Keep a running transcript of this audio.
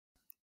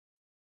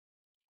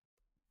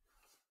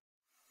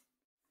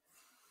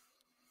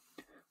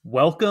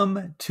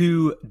Welcome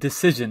to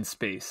Decision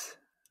Space,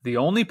 the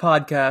only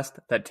podcast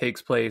that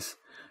takes place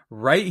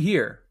right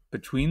here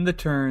between the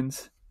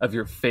turns of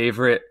your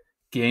favorite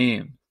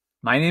game.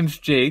 My name's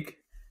Jake.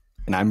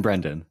 And I'm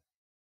Brendan.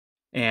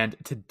 And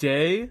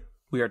today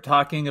we are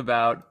talking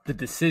about the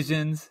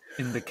decisions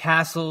in the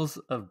Castles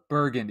of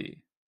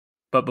Burgundy.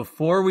 But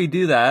before we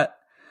do that,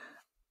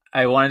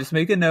 I want to just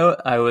make a note.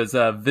 I was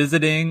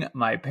visiting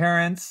my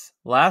parents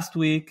last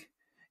week,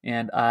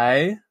 and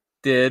I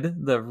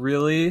did the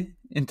really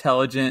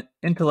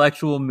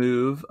intellectual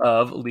move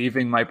of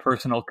leaving my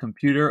personal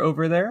computer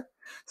over there.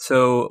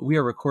 So we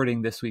are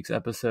recording this week's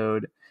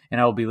episode,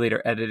 and I will be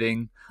later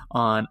editing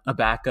on a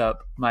backup,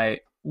 my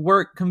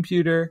work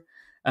computer.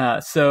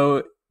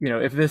 So,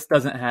 if this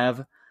doesn't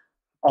have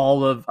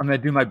I'm going to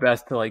do my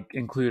best to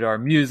include our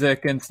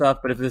music and stuff,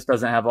 but if this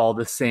doesn't have all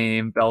the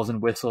same bells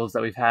and whistles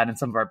that we've had in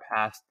some of our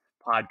past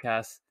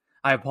podcasts,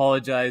 I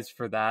apologize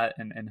for that.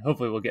 And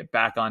hopefully we'll get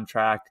back on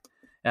track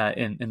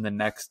in the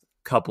next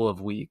couple of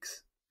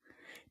weeks.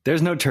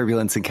 There's no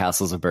turbulence in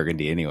Castles of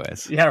Burgundy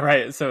anyways. Yeah,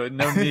 right. So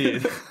no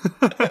need.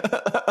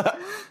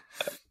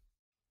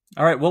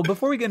 All right. Well,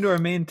 before we get into our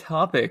main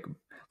topic,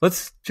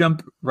 let's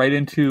jump right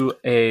into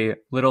a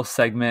little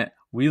segment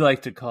we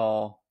like to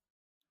call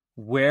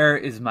Where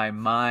is My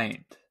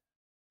Mind?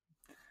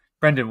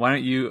 Brendan, why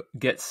don't you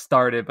get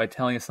started by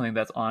telling us something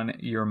that's on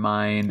your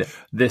mind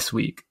this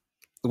week?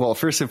 Well,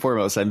 first and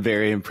foremost, I'm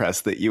very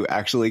impressed that you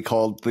actually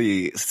called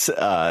the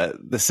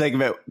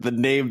segment the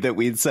name that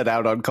we'd set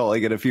out on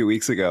calling it a few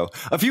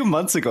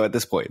months ago at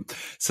this point,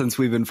 since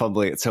we've been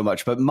fumbling it so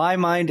much. But my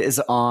mind is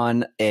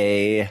on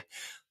a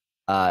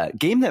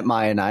game that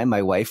Maya and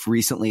my wife,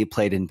 recently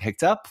played and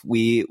picked up.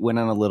 We went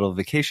on a little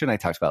vacation. I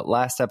talked about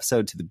last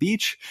episode, to the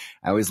beach.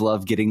 I always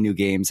love getting new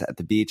games at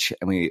the beach.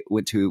 And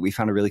we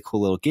found a really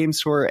cool little game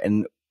store.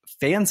 And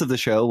fans of the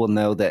show will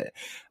know that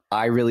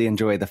I really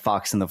enjoy The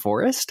Fox in the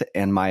Forest,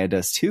 and Maya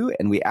does too.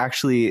 And we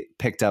actually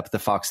picked up The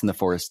Fox in the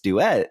Forest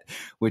Duet,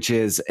 which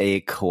is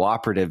a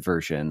cooperative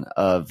version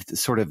of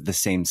sort of the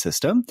same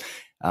system.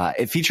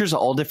 It features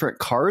all different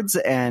cards,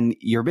 and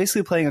you're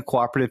basically playing a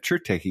cooperative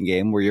trick-taking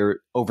game where you're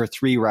over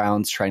 3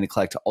 rounds trying to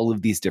collect all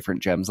of these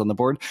different gems on the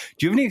board.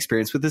 Do you have any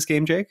experience with this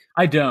game, Jake?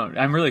 I don't.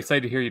 I'm really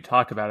excited to hear you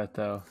talk about it,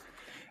 though.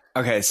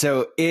 Okay,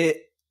 so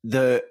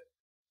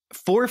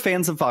for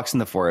fans of Fox in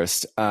the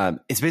Forest,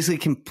 it's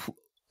basically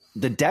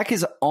the deck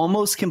is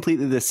almost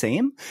completely the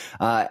same.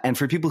 And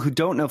for people who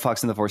don't know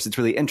Fox in the Forest, it's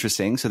really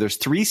interesting. So there's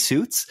 3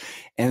 suits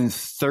and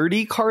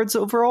 30 cards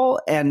overall.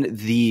 And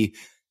the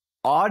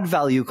odd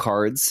value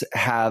cards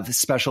have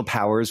special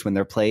powers when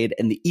they're played.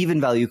 And the even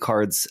value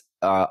cards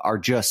are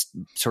just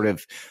sort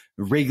of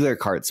regular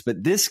cards.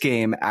 But this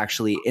game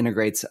actually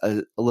integrates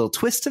a little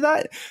twist to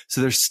that. So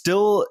there's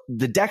still,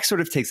 the deck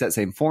sort of takes that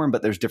same form,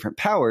 but there's different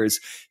powers,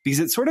 because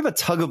it's sort of a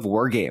tug of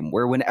war game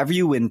where whenever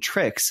you win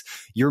tricks,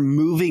 you're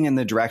moving in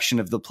the direction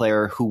of the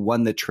player who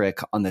won the trick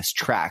on this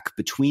track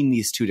between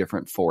these 2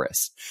 different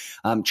forests,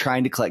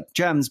 trying to collect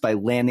gems by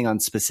landing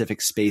on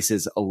specific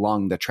spaces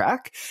along the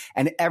track.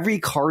 And every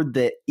card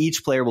that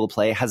each player will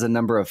play has a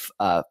number of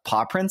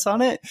paw prints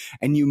on it,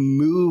 and you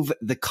move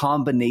the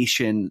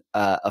combination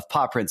of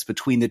paw prints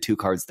between the 2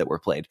 cards that were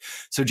played.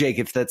 So Jake,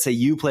 if let's say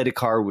you played a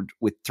card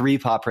with 3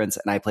 paw prints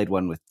and I played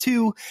one with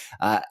 2,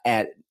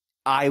 and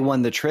I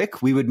won the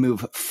trick, we would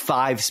move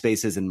 5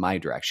 spaces in my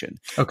direction.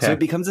 Okay. So it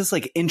becomes this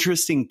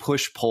interesting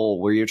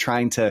push-pull where you're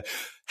trying to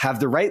have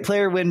the right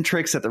player win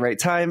tricks at the right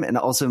time and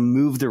also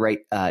move the right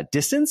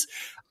distance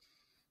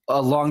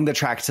along the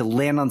track to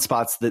land on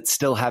spots that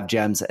still have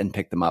gems and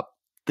pick them up.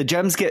 The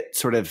gems get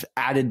sort of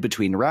added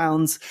between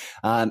rounds,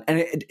 and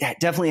it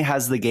definitely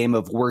has the game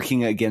of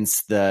working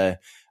against the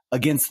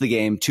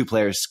game, 2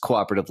 players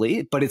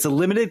cooperatively, but it's a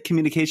limited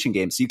communication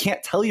game. So you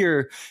can't tell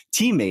your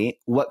teammate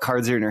what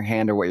cards are in your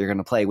hand or what you're going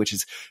to play, which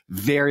is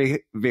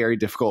very, very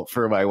difficult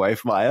for my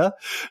wife, Maya.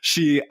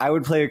 I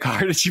would play a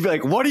card and she'd be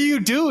like, "What are you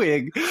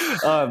doing?"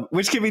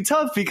 Which can be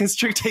tough because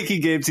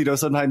trick-taking games,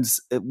 sometimes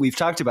we've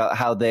talked about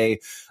how they,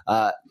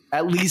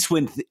 at least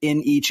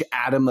within each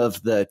atom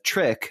of the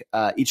trick,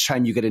 each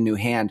time you get a new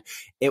hand,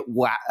 it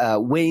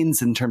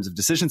wanes in terms of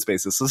decision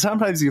spaces. So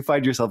sometimes you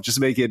find yourself just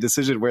making a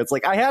decision where it's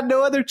like, I had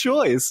no other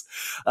choice.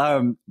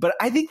 But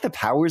I think the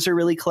powers are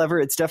really clever.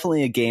 It's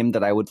definitely a game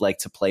that I would like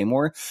to play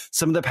more.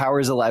 Some of the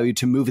powers allow you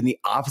to move in the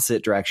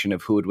opposite direction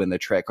of who would win the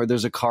trick. Or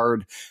there's a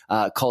card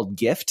called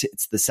Gift.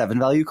 It's the 7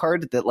 value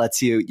card that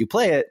lets you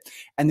play it,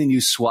 and then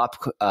you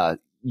swap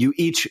you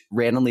each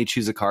randomly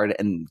choose a card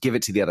and give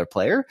it to the other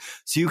player.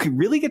 So you can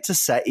really get to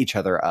set each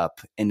other up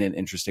in an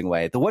interesting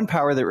way. The one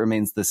power that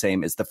remains the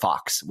same is the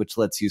Fox, which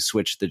lets you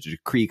switch the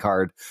Decree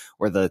card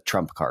or the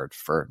Trump card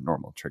for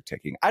normal trick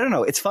taking. I don't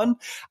know. It's fun.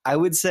 I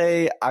would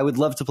say I would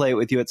love to play it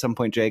with you at some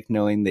point, Jake,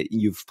 knowing that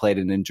you've played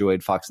and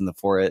enjoyed Fox in the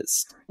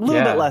Forest. A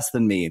little bit less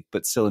than me,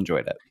 but still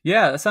enjoyed it.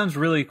 Yeah, that sounds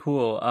really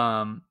cool.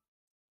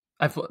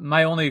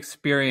 My only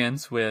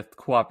experience with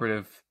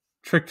cooperative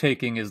trick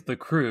taking is The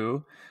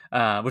Crew,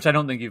 which I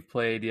don't think you've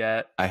played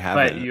yet. I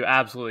haven't. But you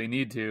absolutely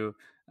need to.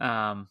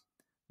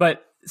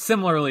 But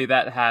similarly,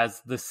 that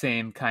has the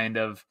same kind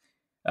of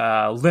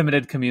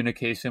limited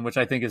communication, which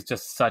I think is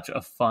just such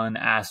a fun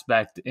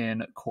aspect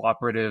in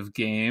cooperative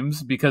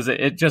games, because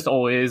it just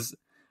always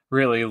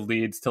really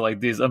leads to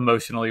like these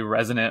emotionally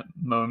resonant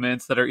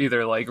moments that are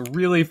either like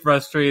really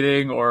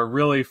frustrating or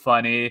really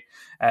funny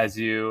as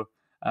you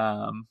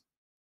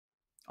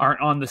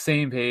aren't on the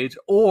same page,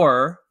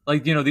 or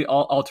like, you know, the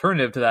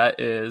alternative to that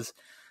is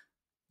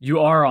you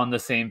are on the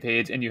same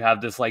page and you have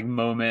this like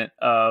moment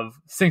of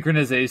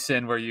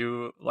synchronization where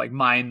you like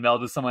mind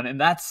meld with someone, and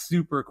that's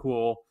super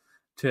cool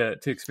to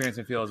experience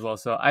and feel as well.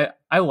 So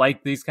I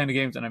like these kind of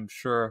games, and I'm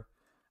sure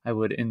I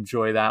would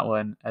enjoy that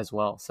one as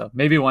well. So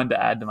maybe one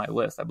to add to my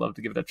list. I'd love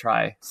to give it a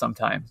try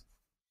sometime.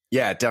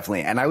 Yeah,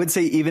 definitely. And I would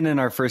say even in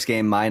our first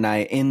game, Mai and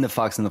I in the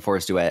Fox and the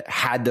Forest duet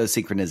had those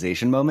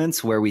synchronization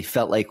moments where we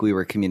felt like we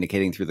were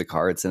communicating through the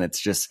cards, and that's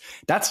just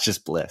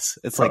bliss.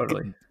 It's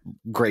totally. Like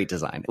great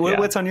design. Yeah.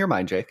 What's on your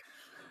mind, Jake?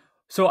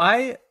 So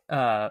I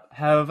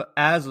have,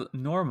 as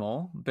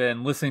normal,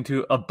 been listening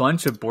to a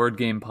bunch of board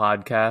game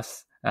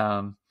podcasts.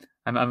 I'm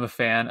a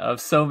fan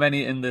of so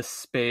many in this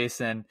space,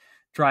 and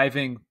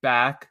driving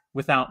back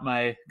without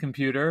my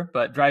computer,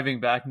 but driving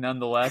back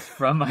nonetheless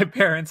from my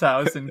parents'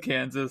 house in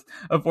Kansas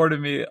afforded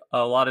me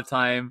a lot of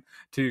time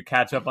to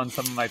catch up on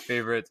some of my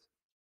favorites.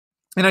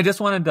 And I just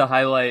wanted to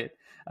highlight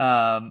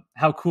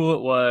how cool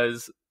it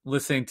was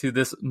listening to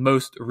this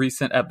most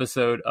recent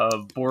episode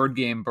of Board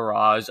Game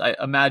Barrage. I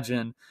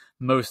imagine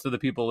most of the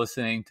people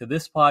listening to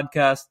this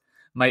podcast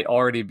might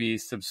already be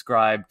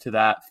subscribed to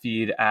that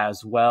feed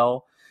as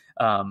well.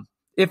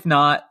 If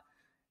not,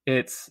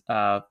 it's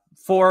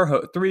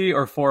 3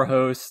 or 4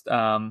 hosts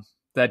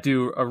that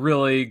do a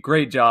really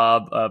great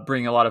job of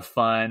bringing a lot of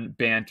fun,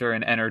 banter,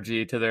 and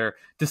energy to their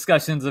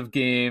discussions of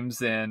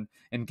games and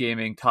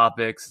gaming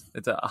topics.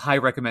 It's a high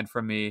recommend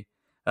from me.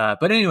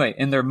 But anyway,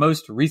 in their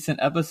most recent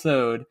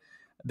episode,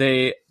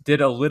 they did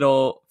a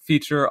little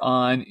feature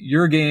on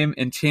your game,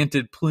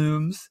 Enchanted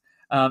Plumes.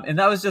 And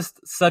that was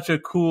just such a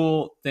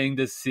cool thing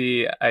to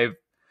see.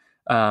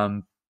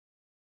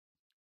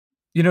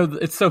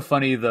 It's so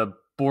funny, the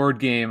board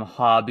game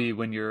hobby,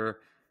 when you're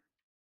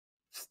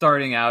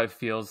starting out, it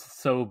feels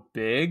so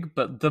big,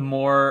 but the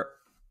more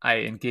I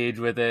engage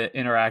with it,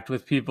 interact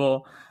with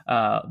people,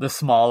 the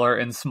smaller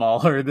and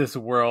smaller this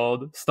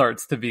world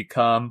starts to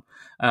become.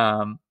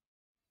 And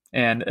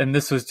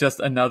this was just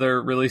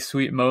another really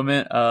sweet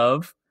moment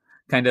of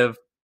kind of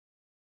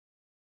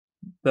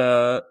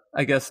the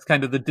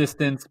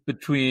distance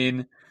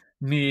between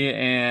me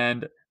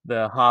and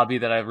the hobby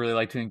that I really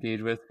like to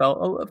engage with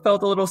felt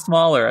a little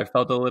smaller. I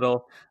felt a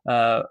little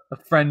a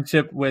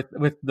friendship with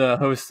the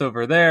hosts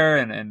over there,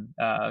 and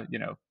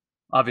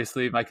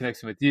obviously my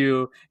connection with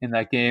you in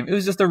that game. It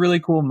was just a really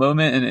cool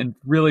moment, and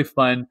really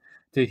fun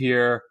to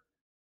hear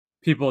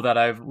people that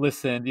I've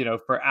listened,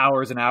 for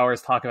hours and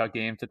hours talk about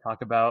games to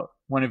talk about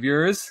one of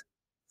yours.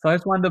 So I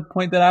just wanted to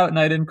point that out, and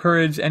I'd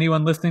encourage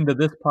anyone listening to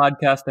this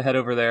podcast to head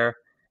over there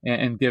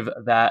and give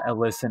that a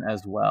listen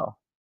as well.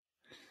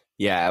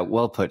 Yeah,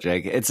 well put,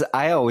 Jake.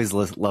 I always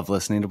love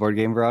listening to Board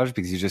Game Garage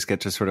because you just get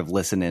to sort of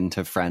listen in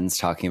to friends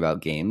talking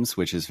about games,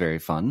 which is very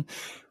fun.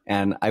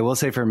 And I will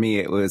say for me,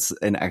 it was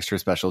an extra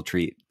special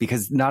treat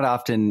because not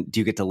often do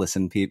you get to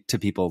listen to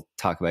people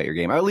talk about your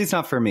game, or at least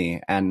not for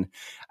me. And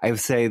I would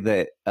say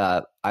that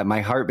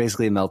my heart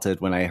basically melted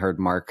when I heard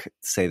Mark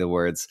say the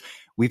words,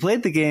 "We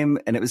played the game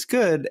and it was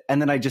good."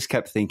 And then I just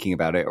kept thinking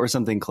about it, or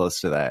something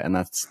close to that. And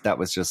that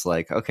was just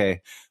like,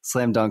 okay,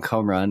 slam dunk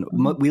home run.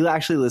 We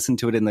actually listened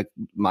to it in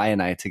Maya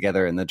and I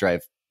together in the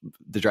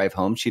drive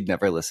home. She'd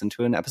never listened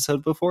to an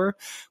episode before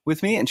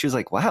with me. And she was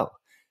like, wow,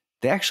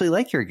 they actually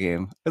like your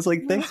game. I was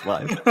like, thanks,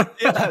 Maya.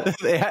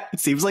 Yeah, it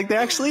seems like they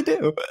actually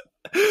do.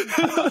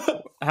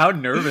 How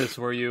nervous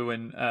were you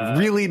when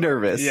really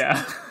nervous?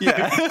 Yeah.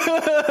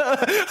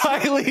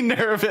 Highly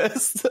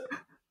nervous.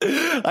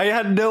 I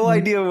had no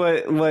idea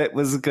what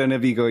was going to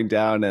be going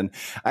down, and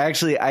I had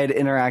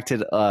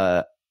interacted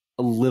a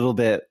little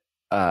bit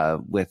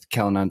with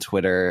Kellen on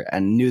Twitter,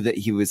 and knew that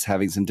he was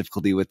having some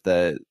difficulty with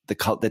the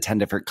 10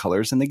 different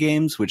colors in the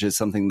games, which is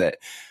something that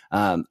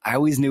I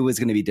always knew was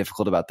going to be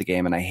difficult about the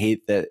game. And I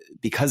hate that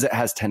because it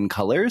has 10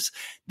 colors,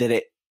 that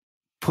it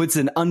puts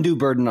an undue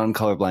burden on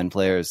colorblind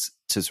players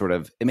to sort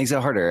of, it makes it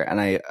harder.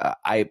 And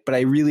but I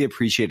really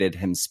appreciated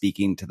him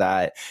speaking to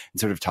that and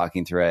sort of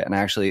talking through it.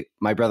 And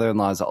my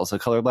brother-in-law is also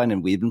colorblind,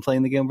 and we've been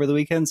playing the game over the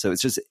weekend. So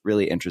it's just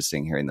really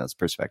interesting hearing those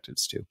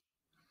perspectives too.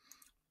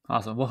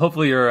 Awesome. Well,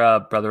 hopefully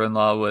your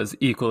brother-in-law was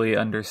equally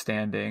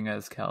understanding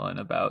as Kellen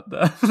about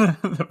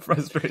the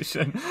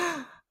frustration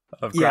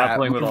of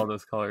grappling with all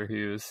those color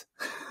hues.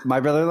 My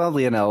brother-in-law,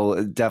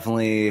 Lionel,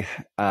 definitely,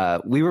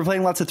 we were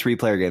playing lots of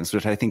 3-player games,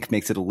 which I think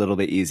makes it a little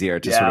bit easier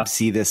to sort of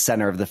see the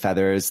center of the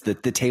feathers. The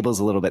table's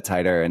a little bit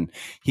tighter, and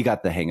he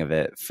got the hang of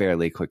it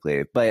fairly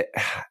quickly. But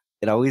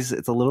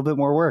it's a little bit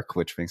more work,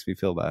 which makes me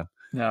feel bad.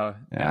 No.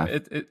 Yeah.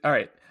 All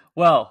right.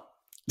 Well,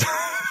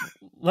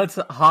 let's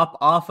hop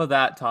off of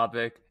that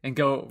topic and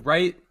go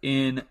right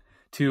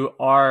into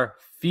our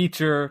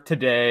feature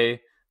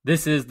today.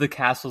 This is the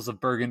Castles of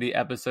Burgundy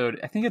episode.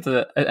 I think it's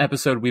an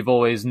episode we've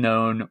always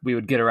known we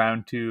would get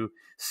around to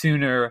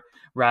sooner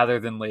rather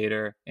than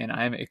later. And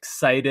I'm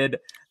excited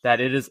that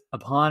it is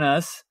upon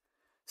us.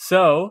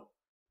 So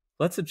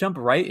let's jump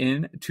right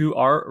into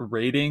our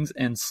ratings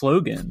and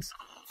slogans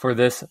for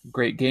this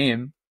great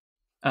game.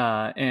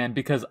 And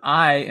because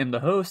I am the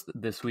host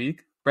this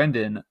week,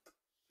 Brendan,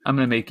 I'm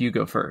going to make you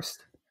go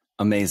first.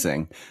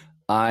 Amazing.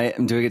 I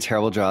am doing a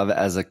terrible job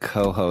as a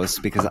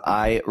co-host because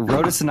I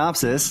wrote a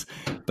synopsis,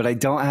 but I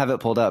don't have it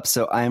pulled up.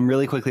 So I am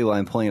really quickly, while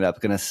I'm pulling it up,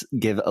 going to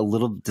give a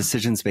little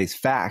decision space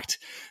fact,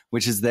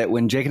 which is that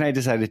when Jake and I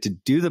decided to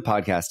do the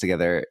podcast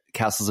together,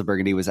 Castles of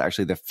Burgundy was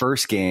actually the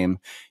first game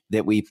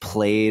that we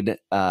played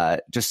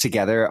just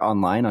together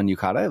online on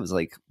Yucata. It was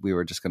like we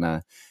were just going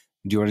to,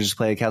 do you want to just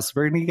play Castles of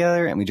Burgundy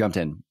together? And we jumped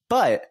in.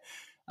 But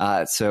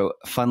so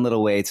fun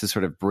little way to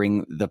sort of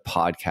bring the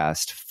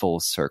podcast full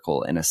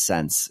circle in a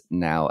sense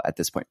now at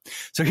this point.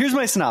 So here's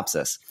my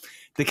synopsis.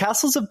 The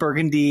Castles of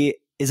Burgundy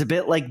is a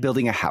bit like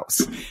building a house,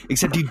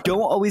 except you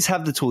don't always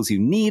have the tools you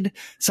need.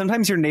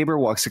 Sometimes your neighbor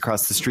walks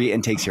across the street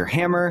and takes your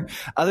hammer.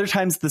 Other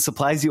times the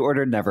supplies you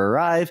ordered never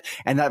arrive.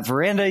 And that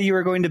veranda you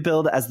were going to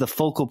build as the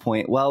focal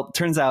point, well,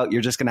 turns out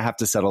you're just going to have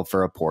to settle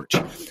for a porch.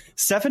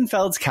 Stefan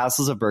Feld's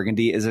Castles of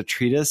Burgundy is a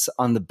treatise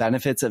on the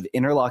benefits of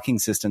interlocking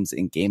systems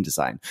in game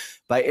design.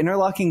 By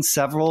interlocking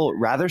several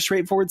rather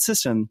straightforward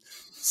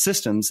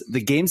systems,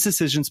 the game's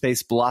decision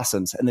space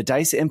blossoms, and the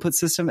dice input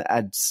system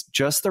adds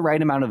just the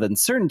right amount of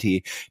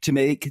uncertainty to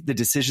make the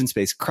decision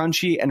space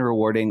crunchy and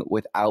rewarding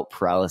without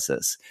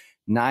paralysis.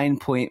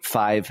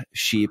 9.5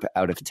 sheep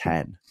out of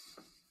 10.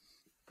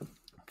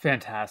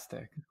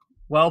 Fantastic.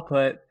 Well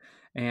put,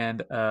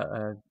 and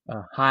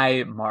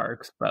high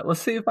marks, but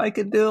let's see if I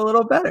can do a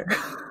little better.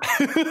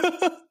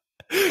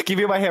 Give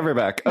me my hammer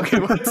back. Okay,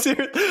 let's hear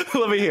it.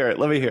 Let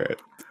me hear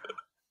it.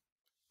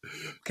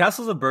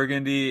 Castles of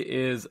Burgundy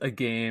is a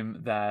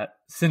game that,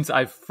 since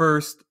I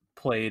first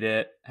played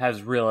it,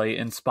 has really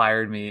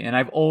inspired me. And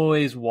I've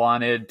always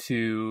wanted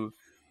to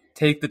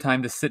take the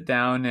time to sit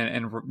down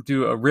and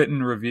do a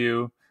written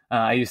review.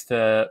 I used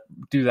to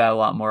do that a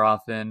lot more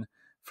often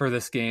for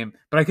this game,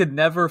 but I could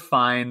never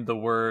find the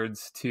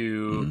words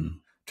to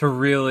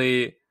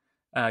really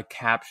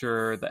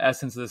capture the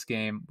essence of this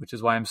game, which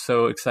is why I'm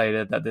so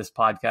excited that this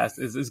podcast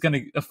is going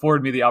to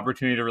afford me the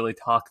opportunity to really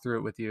talk through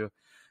it with you.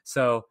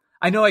 So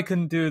I know I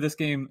couldn't do this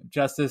game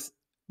justice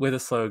with a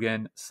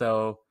slogan,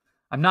 so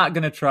I'm not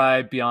going to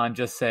try beyond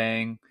just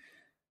saying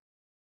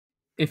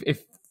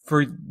if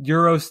for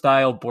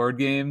Euro-style board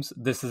games,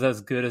 this is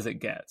as good as it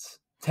gets.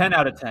 10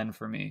 out of 10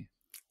 for me.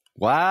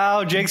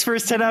 Wow, Jake's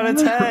first 10 out of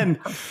 10.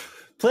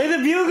 Play the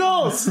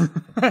bugles!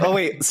 Oh,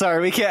 wait,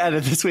 sorry, we can't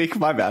edit this week.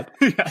 My bad.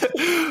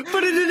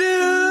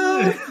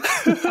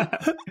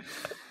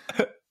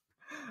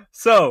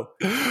 So,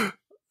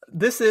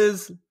 this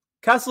is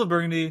Castle of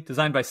Burgundy,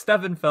 designed by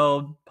Stefan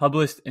Feld,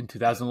 published in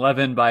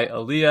 2011 by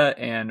Alia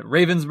and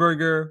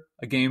Ravensburger,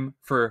 a game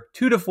for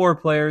 2 to 4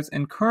 players,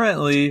 and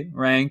currently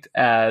ranked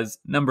as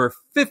number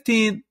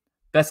 15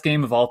 best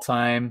game of all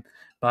time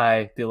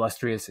by the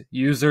illustrious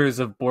users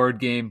of Board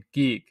Game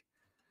Geek.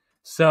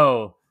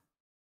 So,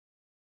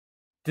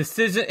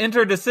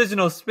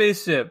 interdecisional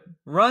spaceship,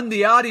 run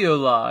the audio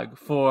log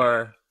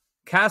for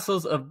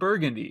Castles of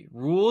Burgundy,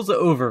 rules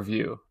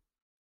overview.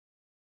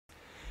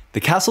 The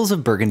Castles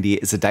of Burgundy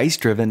is a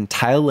dice-driven,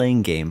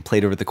 tile-laying game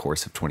played over the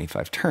course of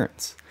 25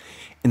 turns.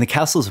 In the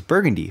Castles of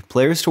Burgundy,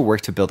 players will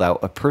work to build out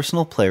a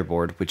personal player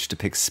board which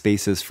depicts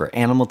spaces for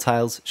animal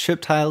tiles,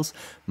 ship tiles,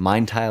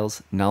 mine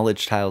tiles,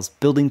 knowledge tiles,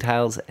 building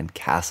tiles, and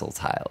castle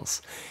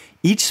tiles.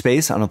 Each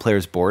space on a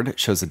player's board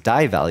shows a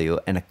die value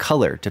and a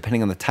color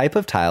depending on the type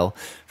of tile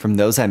from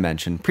those I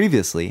mentioned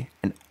previously,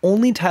 and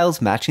only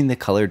tiles matching the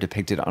color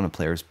depicted on a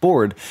player's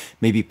board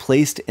may be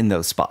placed in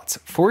those spots.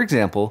 For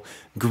example,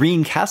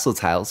 green castle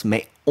tiles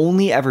may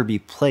only ever be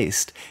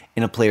placed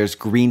in a player's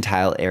green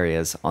tile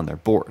areas on their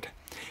board.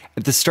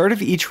 At the start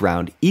of each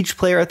round, each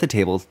player at the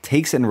table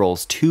takes and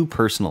rolls 2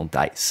 personal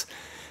dice.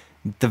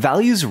 The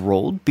values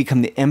rolled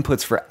become the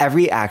inputs for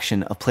every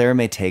action a player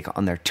may take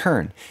on their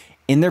turn,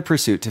 in their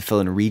pursuit to fill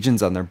in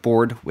regions on their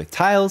board with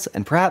tiles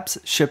and perhaps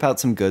ship out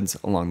some goods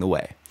along the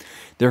way.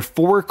 There are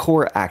 4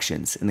 core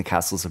actions in the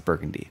Castles of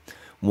Burgundy.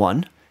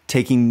 1,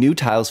 taking new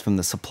tiles from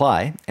the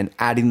supply and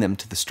adding them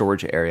to the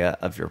storage area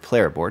of your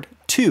player board.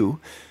 2,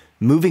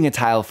 moving a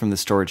tile from the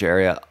storage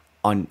area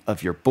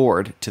of your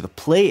board to the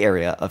play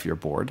area of your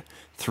board.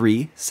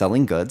 3,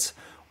 selling goods.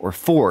 Or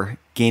 4,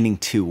 gaining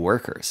 2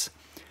 workers.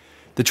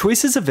 The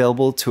choices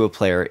available to a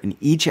player in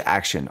each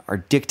action are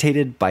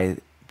dictated by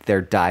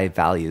their die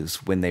values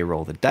when they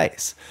roll the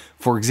dice.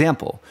 For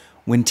example,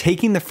 when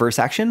taking the first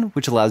action,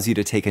 which allows you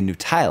to take a new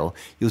tile,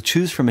 you'll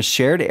choose from a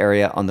shared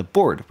area on the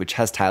board, which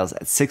has tiles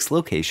at 6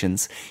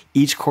 locations,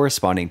 each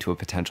corresponding to a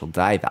potential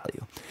die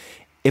value.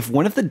 If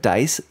one of the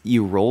dice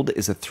you rolled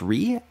is a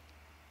 3,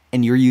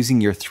 and you're using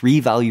your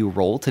 3 value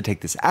roll to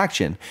take this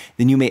action,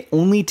 then you may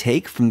only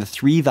take from the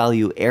 3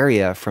 value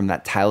area from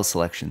that tile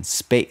selection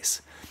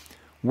space.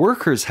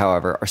 Workers,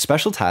 however, are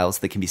special tiles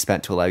that can be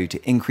spent to allow you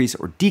to increase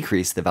or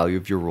decrease the value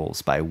of your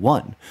rolls by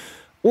 1,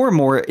 or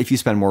more if you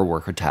spend more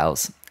worker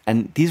tiles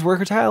And these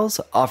worker tiles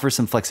offer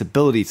some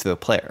flexibility to the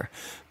player,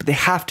 but they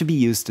have to be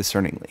used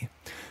discerningly.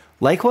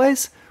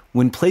 Likewise,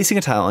 when placing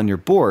a tile on your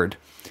board,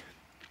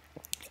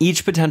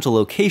 each potential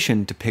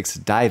location depicts a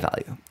die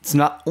value. So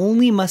not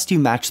only must you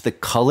match the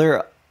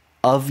color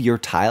of your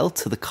tile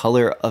to the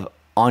color of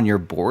on your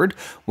board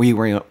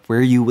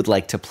where you would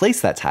like to place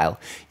that tile,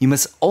 you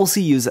must also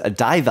use a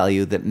die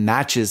value that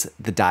matches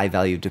the die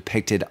value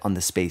depicted on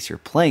the space you're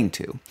playing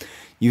to,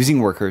 using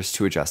workers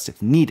to adjust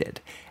if needed,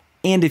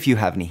 and if you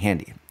have any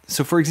handy.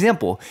 So for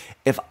example,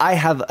 if I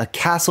have a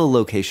castle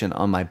location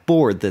on my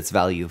board that's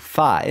value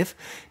 5,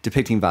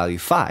 depicting value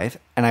 5,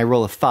 and I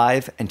roll a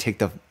 5 and take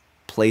the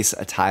place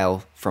a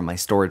tile from my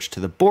storage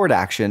to the board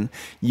action,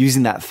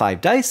 using that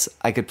 5 dice,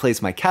 I could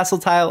place my castle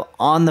tile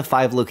on the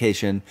 5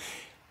 location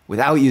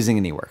without using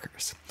any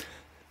workers.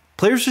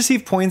 Players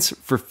receive points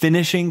for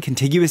finishing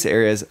contiguous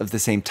areas of the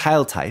same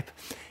tile type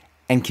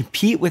and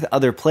compete with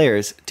other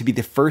players to be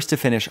the first to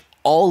finish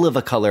all of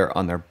a color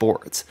on their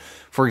boards.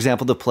 For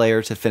example, the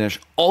player to finish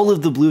all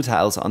of the blue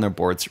tiles on their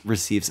boards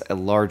receives a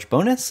large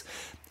bonus,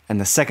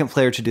 and the second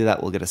player to do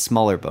that will get a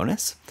smaller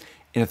bonus.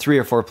 In a 3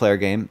 or 4 player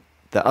game,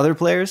 the other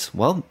players,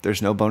 well,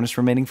 there's no bonus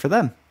remaining for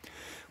them.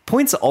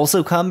 Points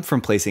also come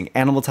from placing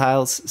animal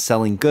tiles,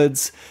 selling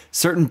goods,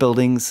 certain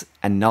buildings,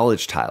 and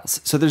knowledge tiles.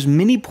 So there's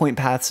many point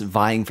paths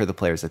vying for the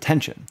player's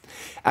attention.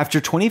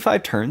 After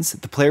 25 turns,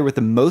 the player with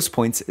the most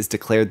points is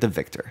declared the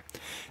victor.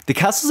 The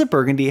Castles of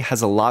Burgundy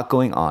has a lot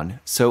going on,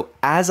 so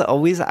as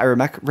always, I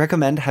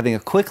recommend having a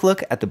quick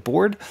look at the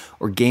board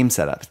or game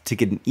setup to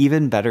get an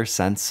even better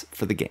sense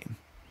for the game.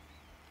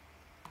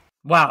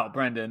 Wow,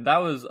 Brendan, that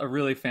was a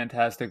really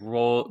fantastic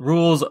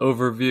rules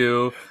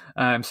overview.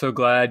 I'm so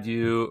glad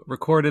you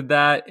recorded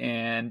that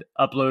and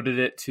uploaded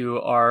it to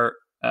our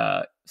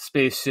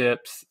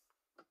spaceship's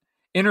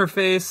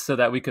interface so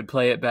that we could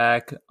play it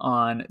back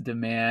on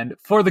demand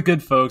for the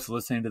good folks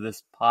listening to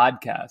this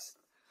podcast.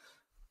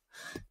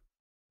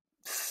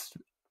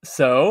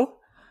 So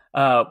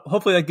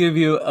hopefully that gave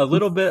you a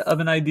little bit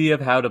of an idea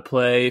of how to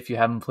play if you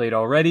haven't played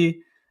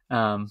already.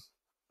 And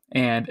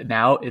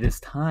now it is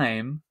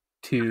time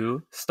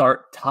to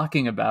start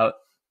talking about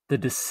the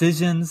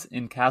decisions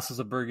in Castles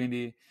of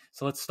Burgundy.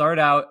 So let's start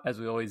out, as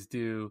we always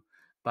do,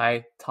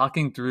 by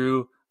talking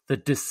through the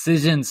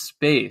decision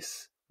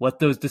space, what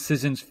those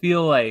decisions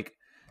feel like,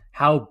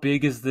 how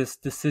big is this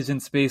decision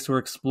space we're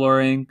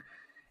exploring,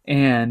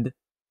 and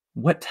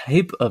what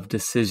type of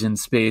decision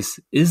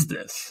space is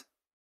this?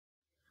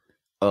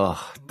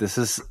 Oh,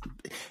 the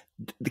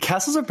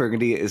Castles of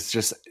Burgundy is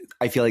just,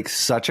 I feel like,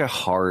 such a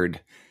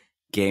hard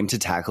game to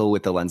tackle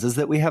with the lenses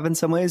that we have in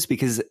some ways,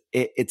 because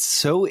it's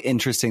so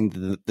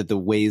interesting the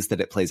ways that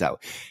it plays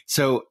out.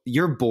 So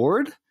your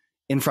board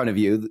in front of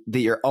you that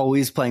you're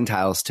always playing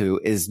tiles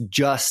to is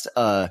just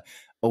a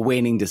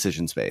waning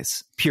decision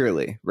space,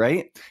 purely,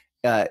 right?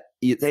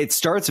 It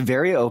starts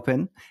very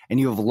open and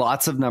you have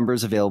lots of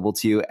numbers available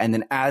to you. And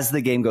then as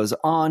the game goes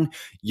on,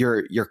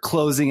 you're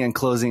closing and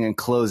closing and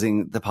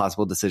closing the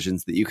possible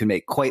decisions that you can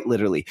make, quite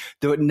literally,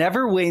 though it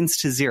never wanes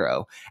to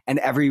 0. And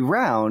every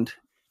round,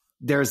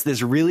 there's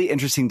this really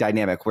interesting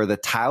dynamic where the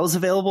tiles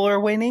available are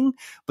waning,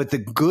 but the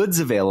goods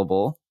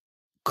available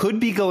could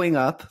be going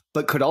up,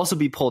 but could also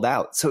be pulled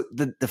out. So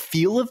the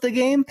feel of the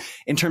game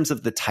in terms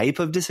of the type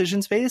of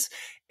decision space,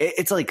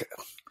 it's like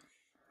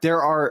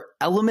there are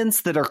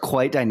elements that are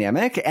quite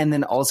dynamic. And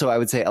then also I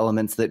would say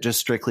elements that just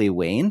strictly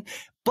wane,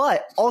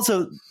 but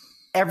also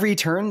every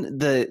turn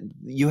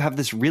you have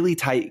this really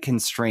tight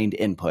constrained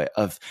input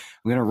of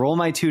I'm going to roll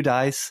my 2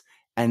 dice.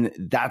 And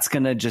that's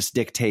going to just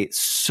dictate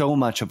so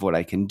much of what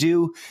I can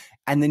do.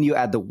 And then you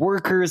add the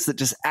workers that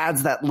just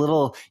adds that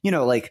little,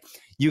 like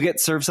you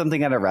get served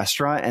something at a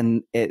restaurant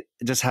and it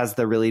just has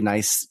the really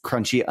nice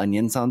crunchy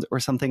onions on or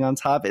something on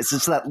top. It's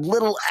just that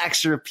little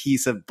extra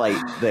piece of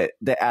bite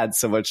that adds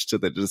so much to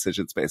the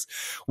decision space.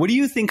 What do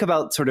you think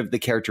about sort of the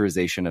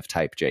characterization of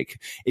type,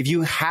 Jake? If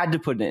you had to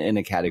put it in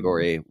a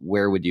category,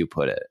 where would you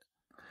put it?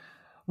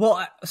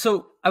 Well,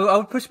 so I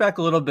would push back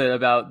a little bit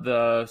about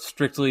the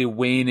strictly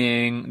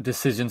waning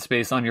decision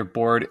space on your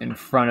board in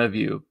front of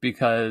you,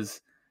 because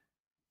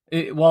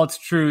while it's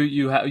true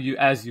you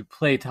as you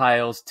play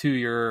tiles to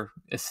your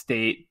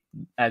estate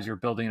as you're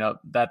building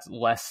up, that's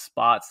less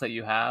spots that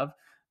you have.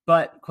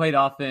 But quite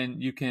often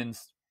you can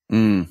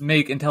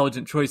make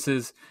intelligent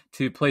choices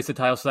to place a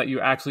tile so that you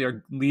actually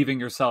are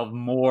leaving yourself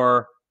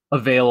more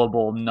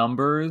available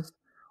numbers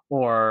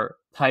or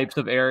types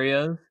of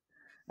areas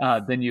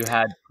than you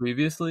had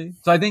previously.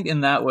 So I think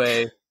in that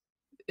way,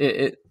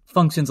 it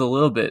functions a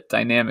little bit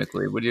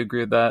dynamically. Would you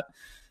agree with that?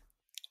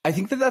 I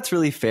think that's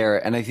really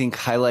fair, and I think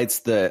highlights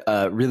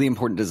the really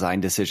important design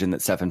decision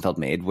that Stefan Feld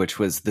made, which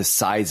was the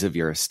size of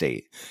your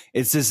estate.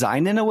 It's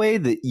designed in a way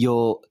that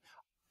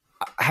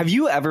have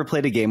you ever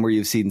played a game where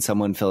you've seen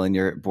someone fill in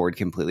your board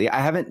completely? I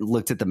haven't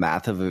looked at the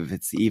math of if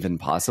it's even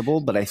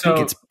possible, but I think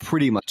it's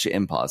pretty much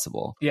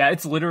impossible. Yeah,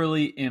 it's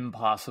literally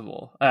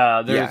impossible.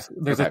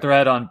 There's a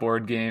thread on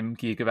Board Game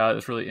Geek about it.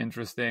 It's really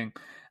interesting.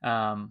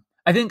 I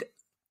think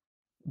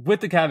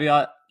with the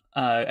caveat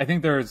I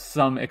think there's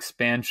some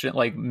expansion,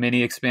 like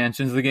mini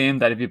expansions of the game,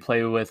 that if you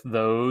play with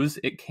those,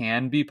 it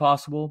can be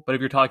possible. But if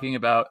you're talking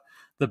about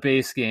the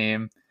base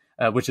game,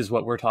 which is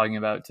what we're talking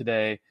about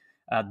today,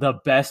 the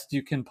best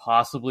you can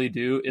possibly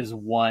do is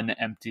one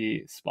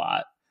empty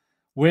spot,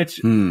 which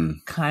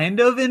kind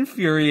of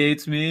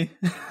infuriates me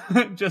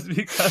just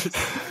because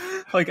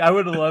like I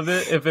would love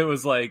it if it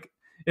was like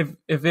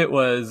if it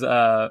was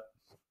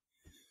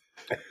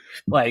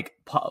like,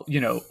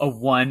 you know, a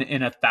 1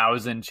 in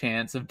 1,000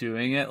 chance of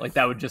doing it. Like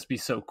that would just be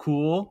so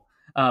cool.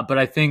 But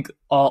I think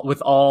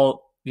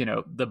all you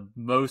know,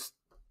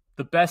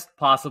 the best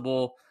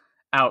possible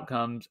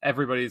outcomes,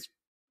 everything's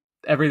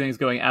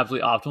going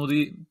absolutely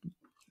optimally.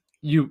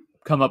 You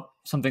come up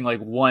something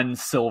like 1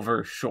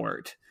 silver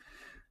short.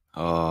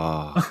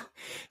 Oh,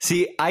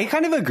 see, I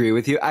kind of agree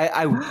with you.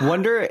 I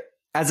wonder,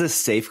 as a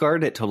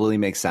safeguard, it totally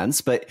makes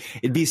sense, but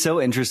it'd be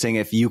so interesting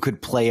if you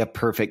could play a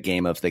perfect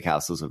game of the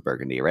Castles of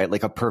Burgundy, right?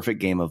 Like a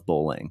perfect game of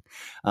bowling.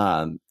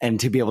 And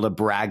to be able to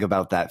brag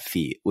about that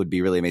feat would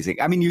be really amazing.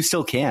 I mean, you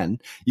still can.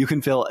 You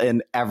can fill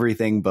in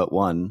everything but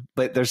one,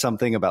 but there's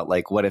something about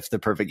like, what if the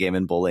perfect game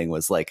in bowling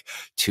was like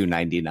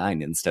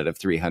 299 instead of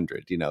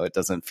 300? You know, it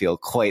doesn't feel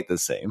quite the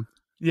same.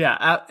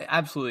 Yeah,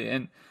 absolutely.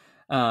 And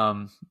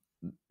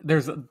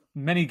there's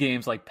many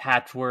games like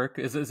Patchwork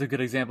is a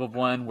good example of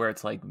one where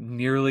it's like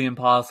nearly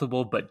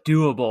impossible but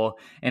doable,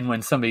 and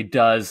when somebody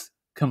does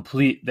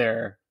complete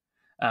their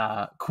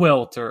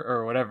quilt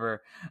or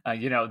whatever,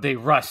 you know, they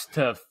rush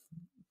to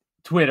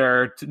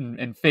Twitter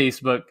and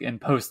Facebook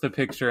and post the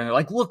picture and they're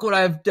like, look what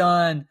I've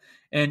done.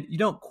 And you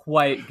don't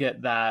quite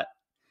get that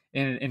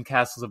in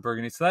Castles of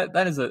Burgundy. So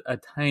that is a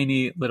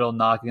tiny little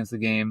knock against the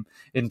game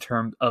in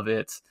terms of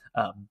its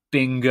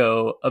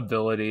bingo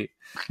ability.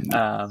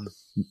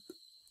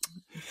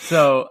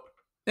 So,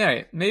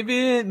 anyway,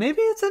 maybe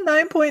it's a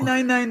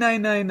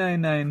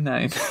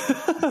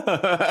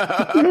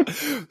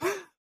 9.9999999.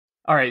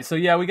 All right, so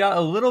yeah, we got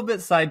a little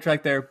bit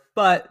sidetracked there,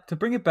 but to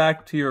bring it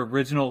back to your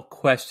original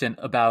question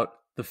about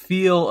the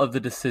feel of the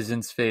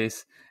decision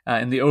space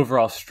and the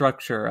overall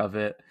structure of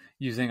it,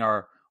 using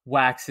our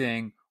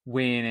waxing,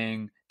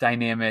 waning,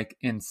 dynamic,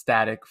 and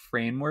static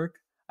framework,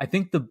 I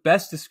think the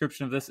best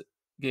description of this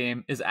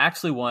game is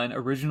actually one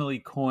originally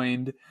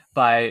coined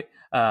by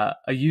a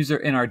user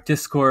in our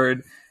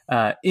Discord,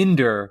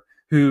 Inder,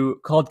 who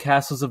called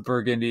Castles of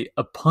Burgundy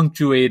a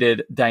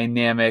punctuated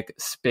dynamic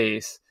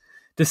space,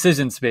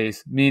 decision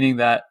space, meaning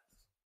that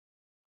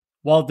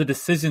while the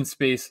decision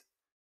space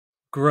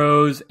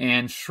grows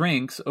and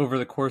shrinks over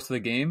the course of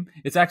the game,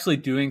 it's actually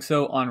doing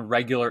so on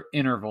regular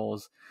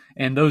intervals.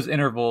 And those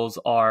intervals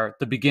are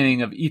the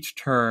beginning of each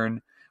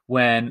turn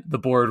when the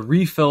board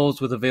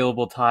refills with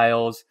available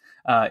tiles,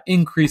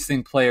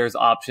 increasing players'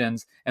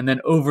 options, and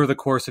then over the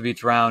course of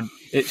each round,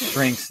 it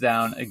shrinks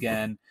down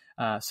again.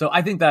 So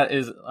I think that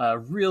is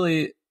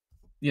really,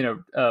 you know,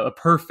 a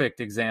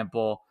perfect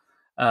example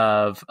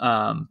of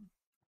a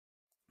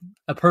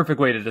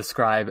perfect way to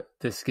describe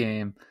this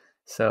game.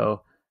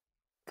 So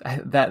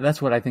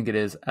that's what I think it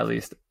is, at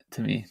least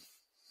to me.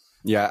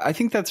 Yeah, I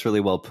think that's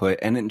really well put.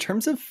 And in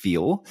terms of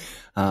feel,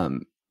 I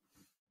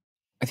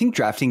think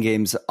drafting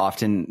games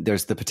often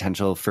there's the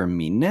potential for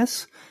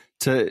meanness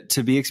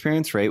to be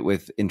experienced, right?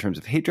 In terms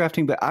of hate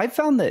drafting, but I've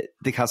found that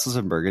the Castles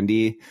of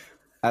Burgundy,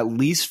 at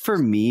least for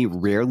me,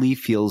 rarely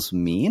feels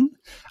mean.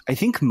 I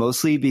think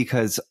mostly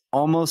because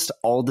almost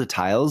all the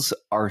tiles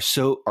are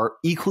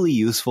equally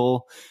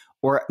useful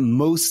or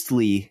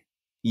mostly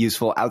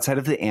useful outside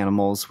of the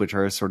animals, which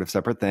are a sort of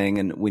separate thing.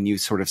 And when you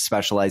sort of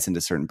specialize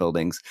into certain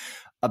buildings,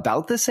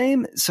 about the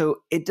same. So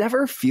it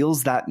never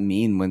feels that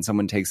mean when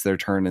someone takes their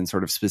turn and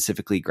sort of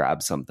specifically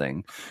grabs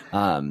something.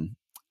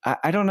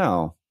 I don't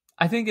know.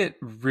 I think it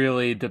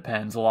really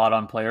depends a lot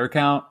on player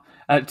count.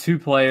 At 2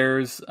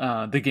 players,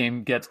 the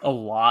game gets a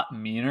lot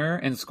meaner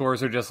and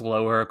scores are just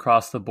lower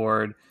across the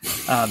board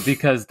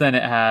because then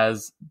it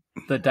has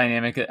the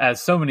dynamic,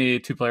 as so many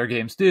 2-player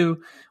games do,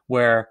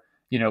 where,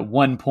 you know,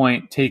 1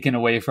 point taken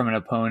away from an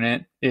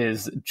opponent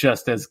is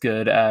just as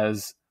good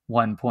as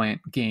 1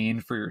 point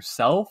gained for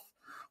yourself.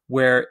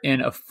 Where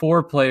in a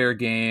 4-player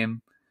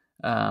game,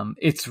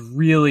 it's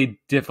really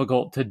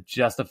difficult to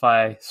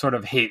justify sort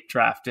of hate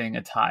drafting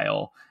a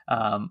tile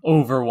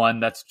over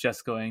one that's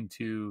just going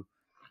to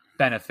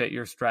benefit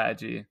your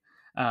strategy.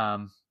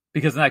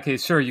 Because in that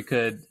case, sure, you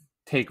could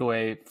take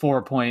away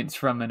 4 points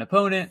from an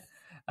opponent,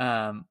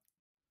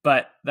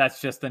 but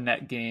that's just a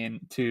net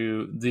gain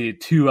to the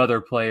 2 other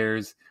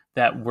players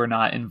that were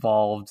not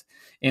involved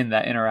in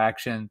that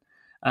interaction.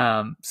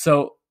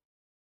 So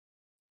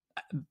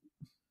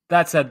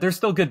that said, there's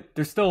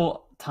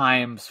still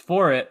times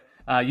for it.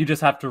 You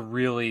just have to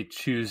really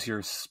choose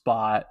your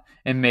spot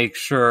and make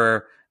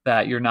sure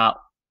that you're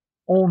not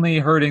only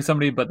hurting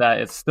somebody, but that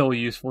it's still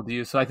useful to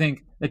you. So I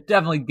think it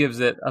definitely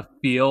gives it a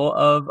feel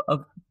of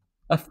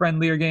a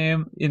friendlier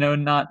game, you know,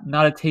 not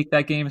a take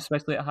that game,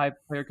 especially at high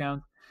player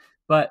counts.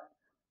 But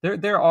there's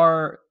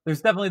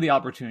definitely the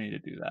opportunity to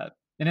do that.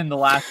 And in the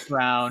last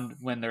round,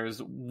 when there's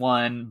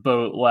 1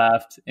 boat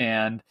left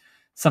and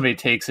somebody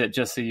takes it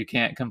just so you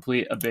can't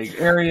complete a big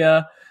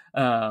area,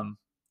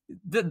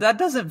 That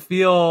doesn't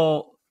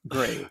feel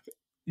great.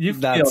 You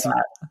feel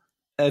that.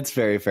 That's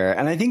very fair.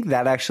 And I think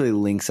that actually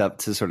links up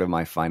to sort of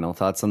my final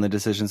thoughts on the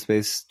decision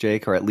space,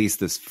 Jake, or at least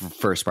this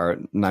first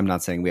part. And I'm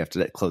not saying we have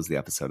to close the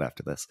episode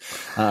after this.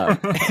 I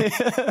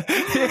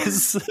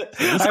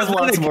have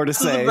lots more to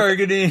say.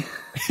 Burgundy.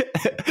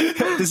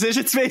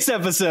 Decision space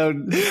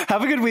episode.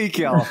 Have a good week,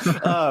 y'all.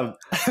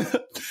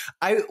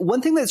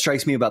 One thing that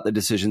strikes me about the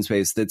decision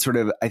space that sort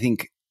of, I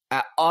think,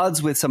 at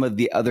odds with some of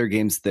the other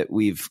games that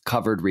we've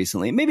covered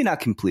recently, maybe not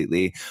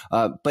completely,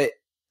 but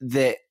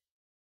that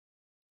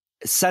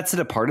sets it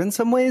apart in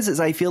some ways,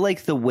 is I feel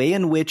like the way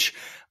in which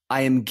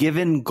I am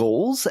given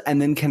goals and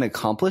then can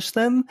accomplish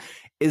them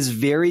is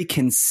very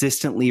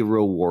consistently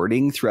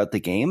rewarding throughout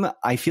the game.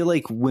 I feel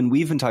like when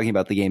we've been talking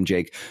about the game,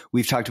 Jake,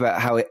 we've talked about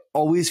how it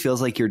always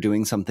feels like you're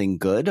doing something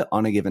good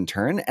on a given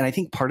turn. And I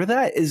think part of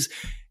that is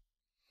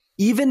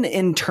even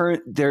in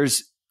turn,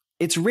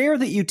 it's rare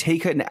that you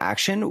take an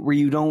action where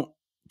you don't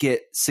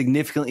get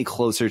significantly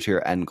closer to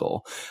your end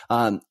goal.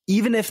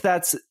 Even if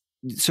that's,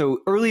 so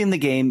early in the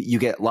game, you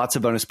get lots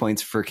of bonus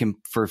points for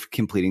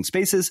completing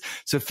spaces.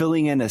 So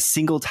filling in a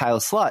single tile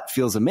slot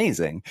feels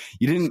amazing.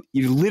 You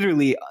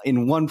literally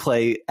in one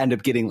play end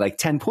up getting like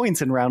 10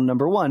 points in round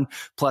number 1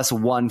 plus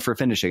 1 for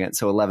finishing it.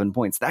 So 11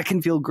 points. That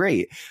can feel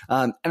great.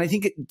 And I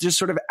think it just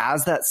sort of,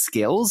 as that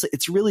scales,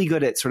 it's really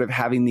good at sort of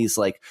having these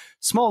like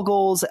small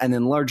goals and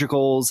then larger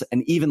goals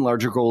and even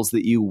larger goals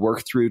that you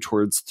work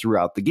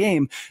throughout the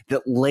game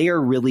that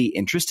layer really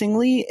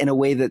interestingly in a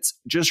way that's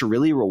just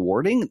really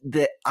rewarding,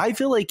 that I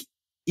feel like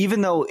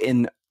even though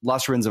in a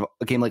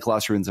game like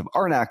Lost Ruins of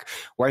Arnak,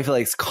 where I feel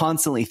like it's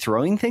constantly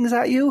throwing things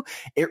at you,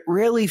 it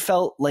really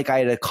felt like I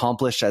had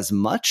accomplished as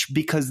much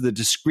because the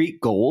discrete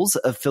goals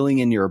of filling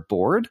in your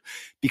board,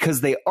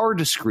 because they are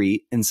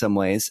discrete in some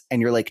ways,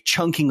 and you're like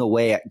chunking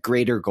away at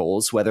greater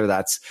goals, whether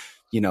that's,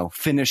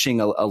 finishing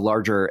a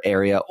larger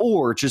area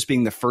or just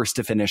being the first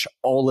to finish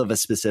all of a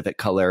specific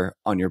color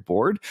on your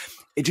board.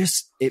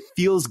 It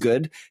feels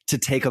good to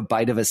take a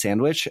bite of a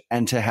sandwich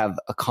and to have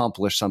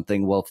accomplished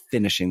something while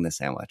finishing the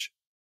sandwich.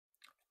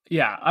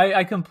 Yeah,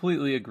 I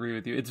completely agree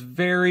with you. It's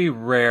very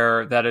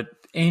rare that at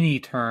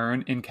any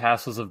turn in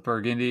Castles of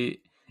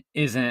Burgundy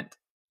isn't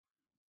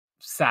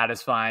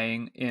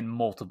satisfying in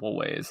multiple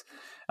ways.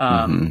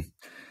 And,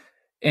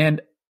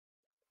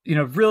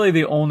 really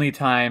the only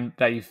time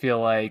that you feel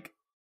like,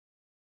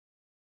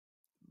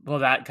 well,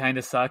 that kind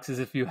of sucks is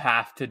if you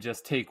have to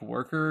just take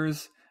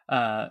workers,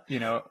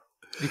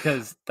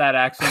 because that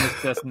action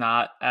is just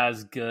not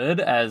as good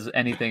as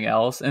anything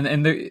else.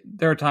 And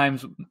there are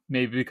times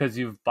maybe because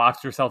you've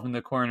boxed yourself in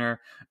the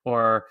corner,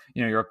 or,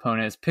 your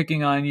opponent is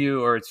picking on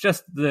you, or it's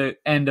just the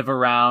end of a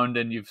round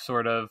and you've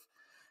sort of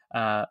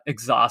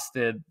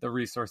exhausted the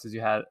resources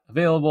you had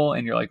available.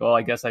 And you're like, well,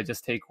 I guess I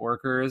just take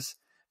workers.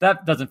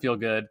 That doesn't feel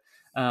good.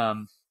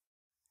 But,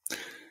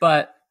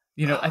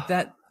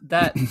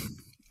 that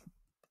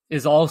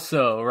is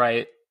also,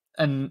 right,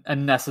 a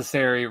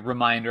necessary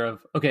reminder of,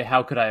 okay,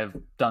 how could I have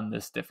done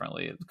this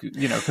differently?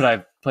 Could I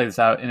have played this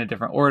out in a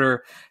different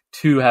order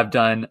to have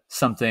done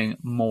something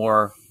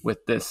more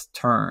with this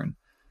turn?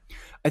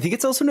 I think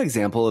it's also an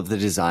example of the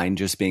design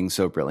just being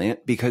so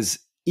brilliant, because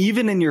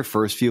even in your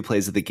first few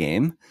plays of the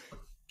game,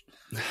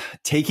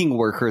 taking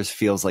workers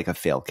feels like a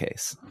fail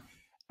case.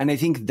 And I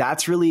think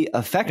that's really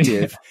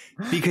effective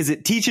because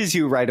it teaches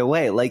you right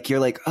away. Like, you're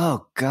like,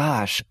 oh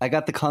gosh, I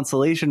got the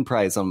consolation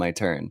prize on my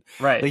turn.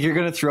 Right. Like, you're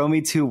going to throw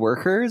me 2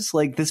 workers?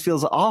 Like, this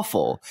feels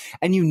awful.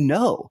 And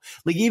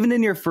like, even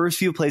in your first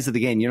few plays of the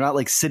game, you're not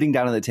like sitting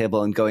down at the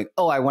table and going,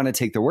 oh, I want to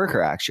take the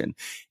worker action.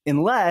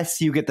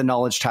 Unless you get the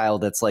knowledge tile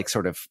that's like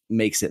sort of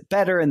makes it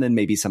better. And then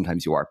maybe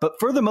sometimes you are. But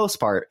for the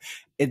most part,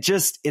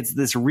 it's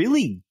this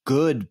really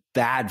good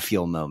bad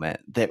feel moment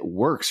that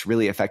works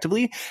really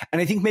effectively.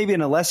 And I think maybe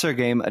in a lesser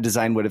game, a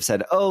design would have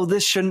said, oh,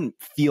 this shouldn't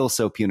feel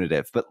so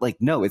punitive. But like,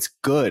 no, it's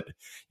good.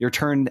 Your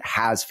turn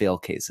has fail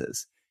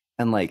cases.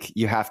 And like,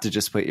 you have to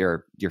just put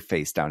your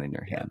face down in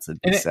your hands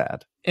and be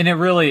sad. And it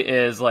really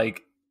is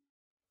like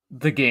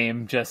the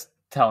game just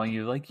telling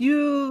you, like,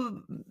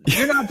 you're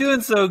not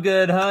doing so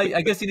good, huh?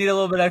 I guess you need a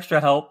little bit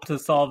extra help to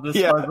solve this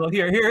puzzle.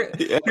 Here,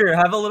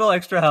 have a little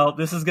extra help.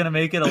 This is going to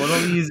make it a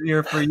little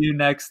easier for you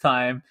next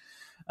time.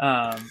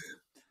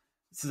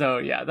 So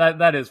yeah,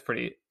 that is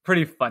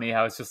pretty funny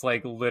how it's just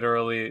like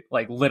literally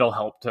like little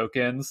help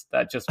tokens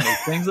that just make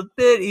things a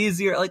bit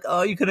easier. Like,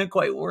 oh, you couldn't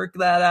quite work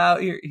that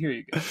out. Here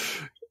you go.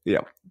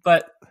 Yeah.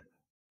 But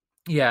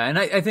yeah, and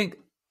I think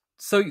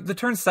so the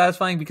turn's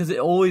satisfying because it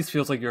always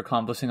feels like you're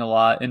accomplishing a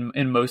lot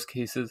in most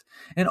cases.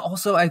 And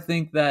also I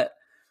think that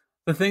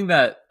the thing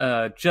that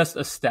just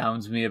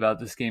astounds me about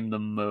this game the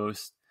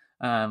most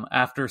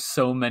after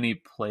so many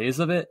plays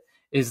of it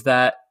is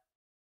that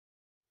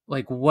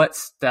like what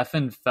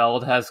Stefan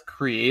Feld has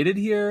created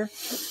here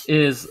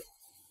is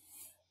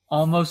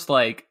almost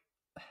like,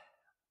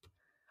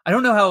 I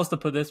don't know how else to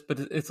put this, but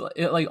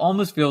it like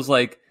almost feels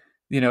like,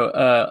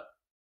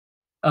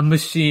 a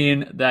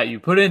machine that you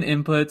put in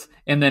inputs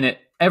and then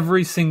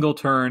every single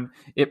turn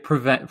it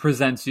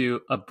presents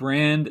you a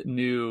brand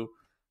new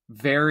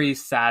very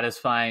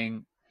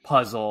satisfying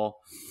puzzle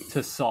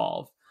to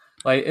solve.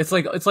 Like it's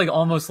like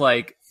almost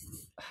like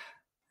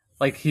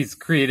he's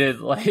created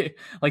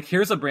like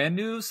here's a brand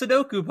new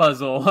Sudoku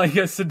puzzle, I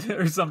guess,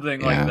 or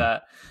something like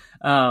that.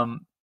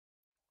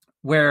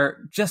 Where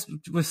just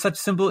with such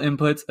simple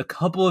inputs, a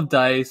couple of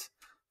dice,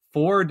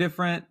 4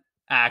 different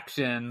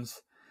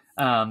actions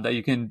that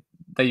you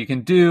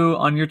can do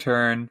on your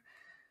turn.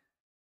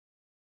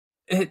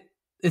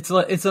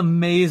 It's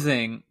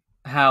amazing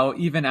how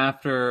even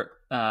after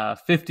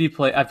 50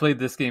 play, I played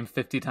this game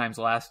 50 times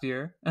last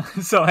year,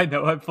 so I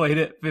know I've played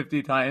it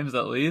 50 times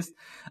at least.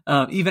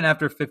 Even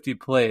after 50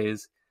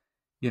 plays,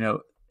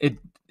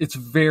 it's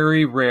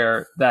very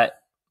rare that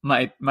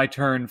my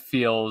turn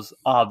feels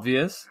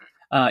obvious.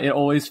 It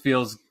always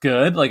feels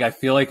good. Like I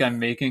feel like I'm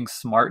making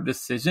smart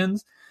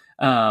decisions.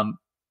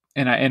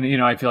 And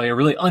I feel like I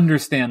really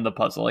understand the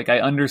puzzle. Like I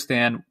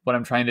understand what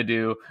I'm trying to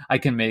do. I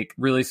can make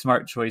really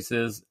smart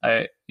choices.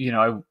 I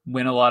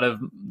win a lot of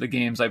the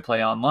games I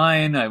play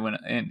online. I win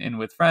in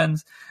with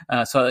friends.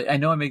 So I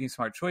know I'm making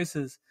smart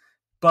choices,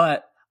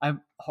 but I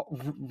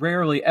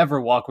rarely ever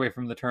walk away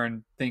from the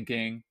turn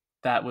thinking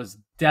that was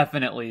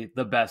definitely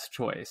the best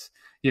choice.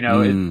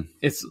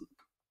 It's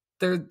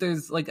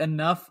there's like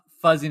enough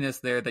fuzziness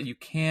there that you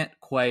can't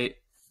quite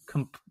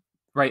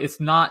right.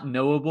 It's not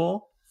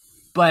knowable,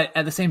 but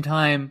at the same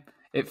time,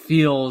 it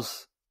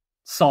feels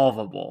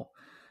solvable.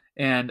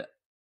 And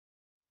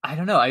I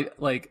don't know. I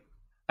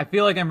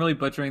feel like I'm really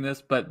butchering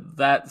this, but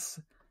that's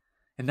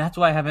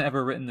why I haven't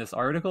ever written this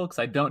article, because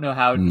I don't know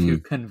how to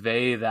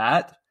convey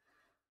that.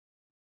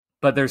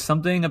 But there's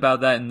something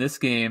about that in this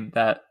game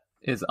that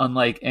is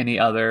unlike any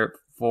other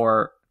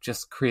for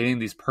just creating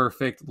these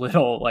perfect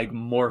little like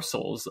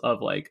morsels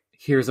of like,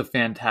 here's a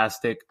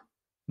fantastic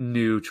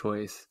new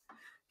choice.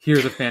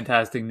 Here's a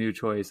fantastic new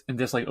choice. And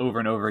just like over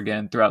and over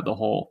again throughout the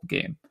whole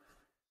game.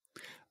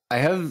 I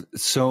have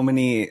so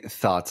many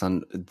thoughts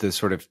on the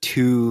sort of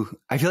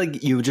I feel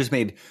like you just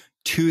made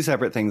 2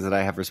 separate things that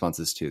I have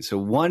responses to. So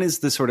one is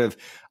the sort of,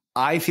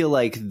 I feel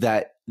like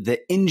that the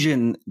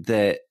engine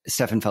that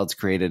Stefan Feld's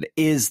created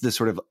is the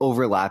sort of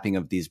overlapping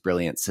of these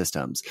brilliant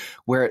systems,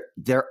 where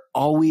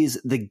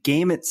the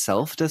game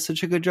itself does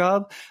such a good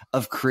job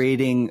of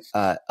creating,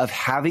 of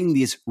having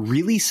these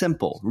really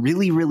simple,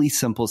 really, really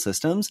simple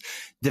systems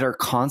that are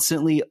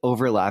constantly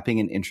overlapping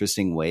in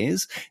interesting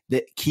ways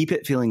that keep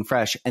it feeling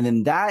fresh. And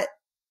then that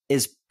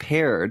is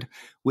paired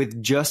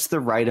with just the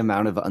right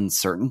amount of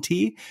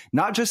uncertainty,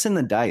 not just in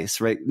the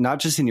dice, right? Not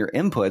just in your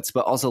inputs,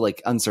 but also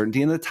like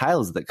uncertainty in the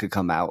tiles that could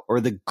come out,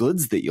 or the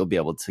goods that you'll be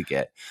able to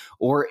get,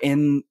 or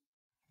in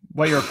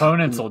what your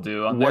opponents will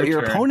do on what their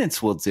your turn.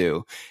 opponents will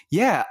do.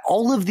 Yeah.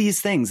 All of these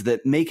things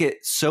that make it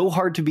so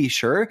hard to be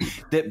sure,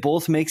 that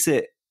both makes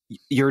it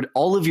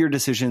all of your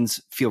decisions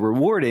feel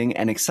rewarding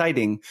and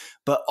exciting,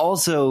 but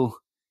also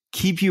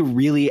keep you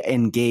really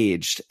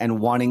engaged and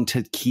wanting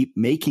to keep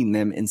making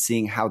them and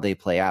seeing how they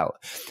play out.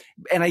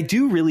 And I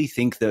do really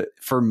think that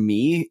for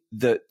me,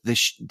 the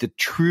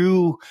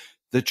true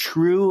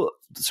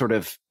sort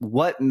of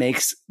what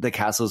makes the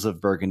Castles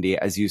of Burgundy,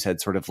 as you said,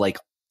 sort of like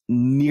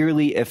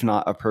nearly, if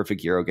not a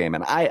perfect Euro game.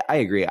 And I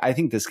agree. I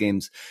think this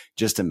game's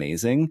just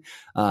amazing.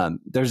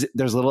 There's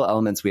little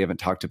elements we haven't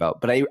talked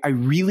about, but I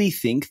really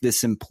think the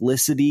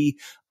simplicity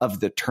of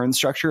the turn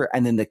structure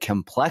and then the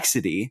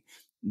complexity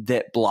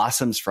that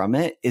blossoms from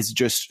it is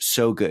just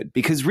so good,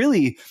 because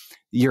really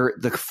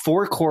the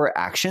 4 core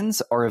actions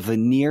are a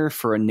veneer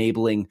for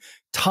enabling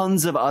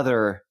tons of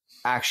other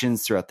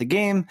actions throughout the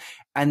game.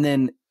 And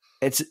then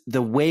it's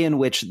the way in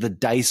which the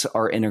dice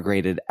are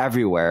integrated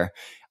everywhere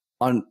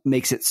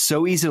makes it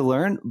so easy to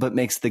learn, but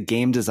makes the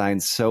game design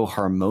so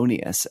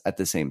harmonious at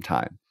the same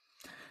time.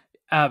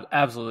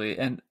 Absolutely.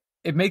 And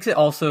it makes it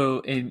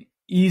also an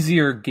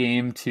easier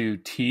game to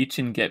teach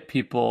and get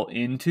people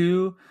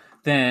into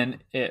than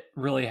it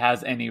really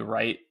has any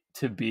right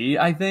to be,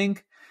 I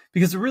think.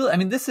 Because really, I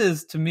mean, this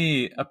is, to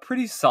me, a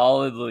pretty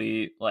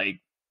solidly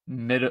like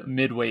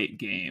midweight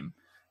game.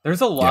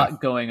 There's a lot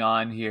going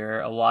on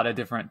here, a lot of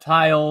different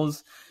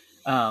tiles.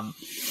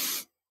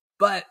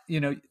 But,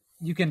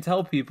 you can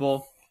tell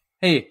people,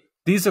 hey,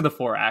 these are the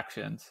 4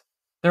 actions.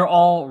 They're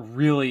all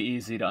really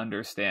easy to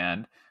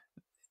understand.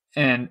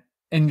 And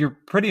you're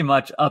pretty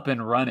much up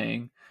and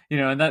running.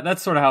 And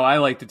that's sort of how I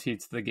like to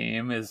teach the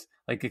game, is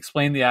like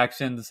explain the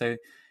action to say,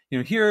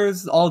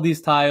 here's all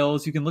these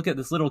tiles. You can look at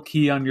this little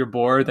key on your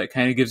board that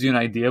kind of gives you an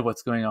idea of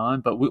what's going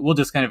on, but we'll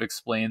just kind of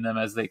explain them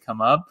as they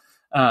come up.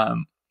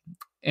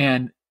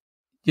 And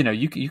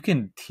you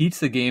can teach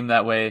the game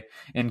that way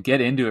and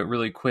get into it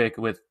really quick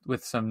with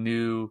some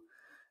new,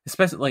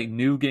 especially like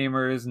new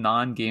gamers,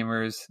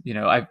 non-gamers.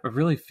 I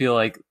really feel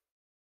like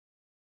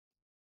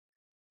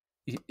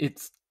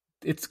it's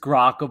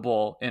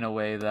grokkable in a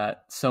way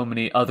that so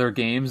many other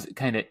games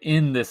kind of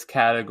in this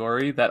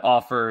category that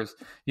offers,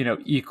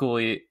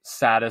 equally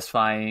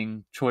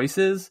satisfying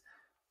choices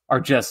are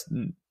just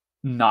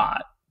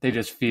not. They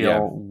just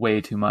feel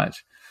way too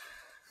much.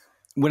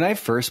 When I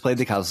first played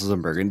the Castles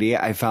of Burgundy,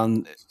 I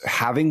found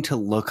having to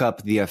look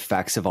up the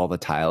effects of all the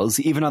tiles,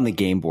 even on the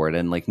game board,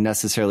 and like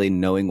necessarily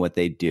knowing what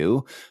they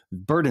do,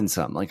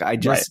 burdensome. Like I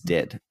just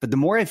did. But the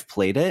more I've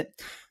played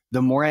it,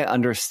 the more I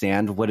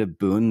understand what a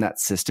boon that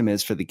system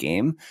is for the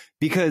game,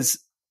 because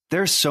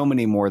there's so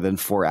many more than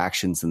 4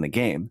 actions in the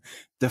game.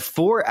 The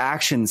 4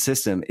 action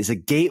system is a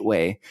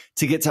gateway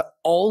to get to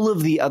all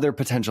of the other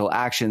potential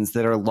actions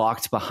that are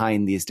locked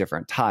behind these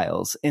different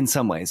tiles in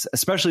some ways,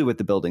 especially with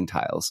the building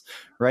tiles,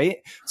 right?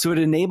 So it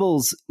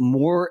enables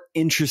more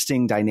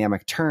interesting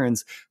dynamic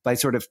turns by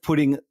sort of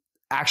putting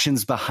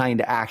actions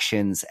behind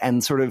actions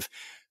and sort of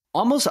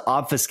almost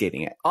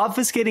obfuscating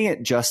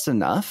it just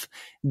enough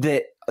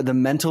that the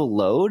mental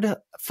load,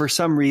 for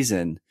some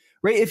reason,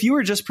 right? If you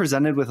were just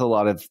presented with a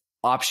lot of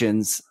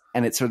options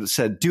and it sort of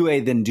said do A,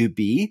 then do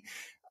B,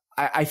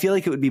 I feel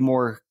like it would be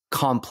more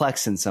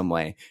complex in some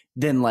way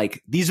than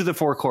like, these are the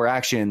 4 core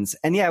actions.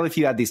 And yeah, if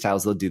you add these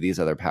tiles, they'll do these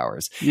other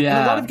powers. Yeah.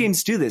 And a lot of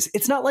games do this.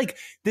 It's not like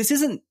this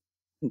isn't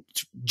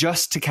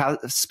just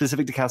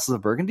specific to Castles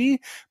of Burgundy,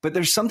 but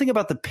there's something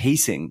about the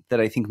pacing that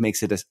I think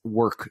makes it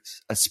work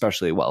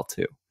especially well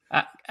too.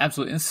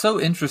 Absolutely. It's so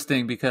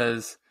interesting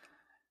because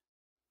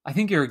I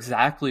think you're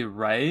exactly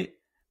right.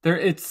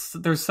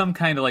 There's some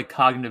kind of like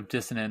cognitive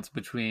dissonance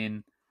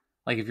between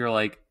like if you're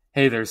like,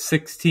 hey, there's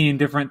 16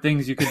 different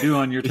things you could do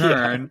on your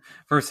turn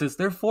versus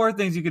there are 4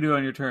 things you could do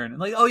on your turn.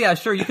 And like, oh yeah,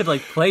 sure, you could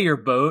like play your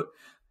boat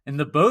and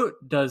the boat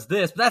does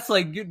this, but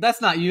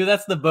that's not you.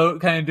 That's the boat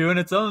kind of doing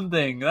its own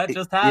thing. That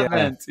just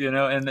happened,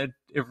 and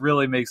it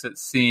really makes it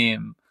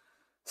seem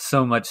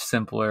so much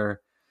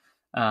simpler.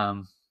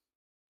 I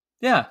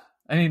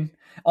mean,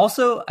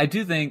 also I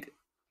do think,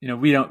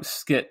 we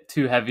don't get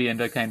too heavy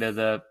into kind of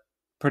the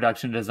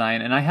production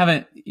design, and I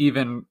haven't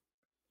even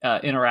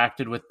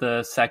interacted with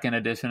the second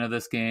edition of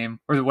this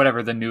game or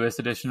whatever the newest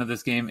edition of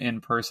this game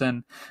in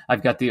person.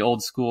 I've got the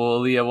old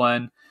school Aaliyah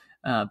one,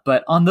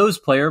 but on those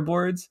player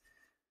boards,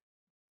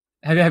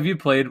 have you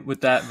played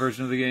with that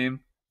version of the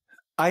game?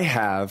 I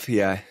have,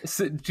 yeah.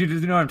 So, do you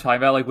know what I'm talking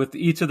about? Like with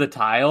each of the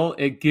tile,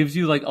 it gives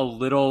you like a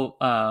little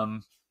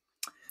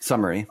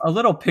summary, a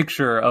little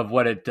picture of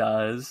what it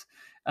does,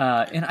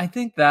 and I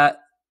think that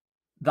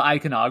the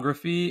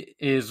iconography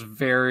is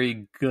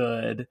very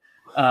good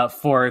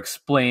for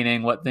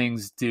explaining what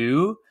things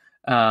do.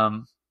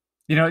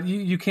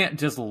 You can't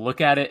just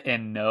look at it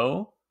and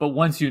know, but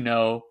once you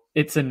know,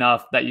 it's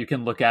enough that you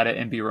can look at it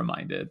and be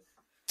reminded.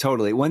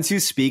 Totally. Once you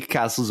speak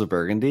Castles of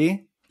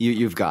Burgundy,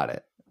 you've got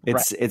it.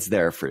 It's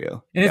there for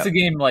you. And it's a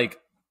game like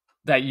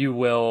that you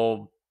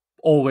will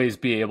always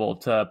be able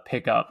to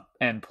pick up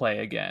and play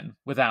again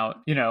without,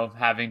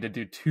 having to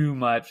do too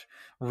much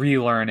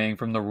relearning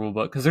from the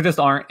rulebook, because there just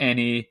aren't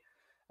any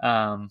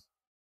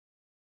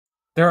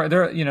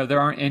there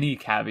aren't any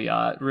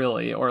caveat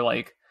really, or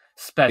like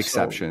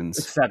special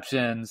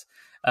exceptions,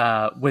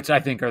 which I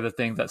think are the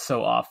things that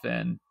so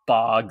often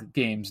bog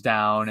games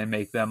down and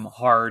make them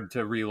hard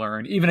to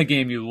relearn. Even a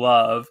game you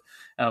love,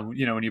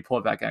 when you pull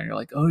it back out and you're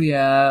like, oh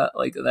yeah,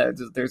 like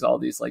there's all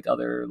these like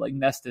other like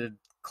nested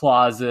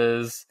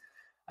clauses.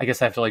 I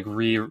guess I have to like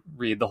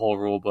reread the whole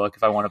rule book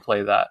if I want to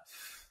play that.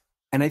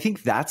 And I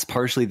think that's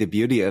partially the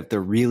beauty of the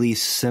really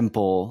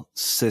simple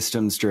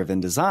systems-driven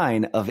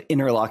design of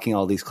interlocking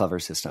all these clever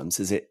systems,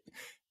 is it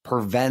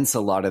prevents a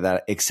lot of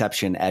that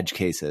exception edge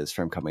cases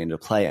from coming into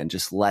play and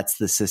just lets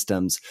the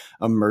systems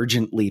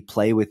emergently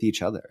play with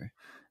each other.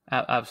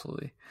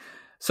 Absolutely.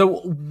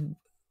 So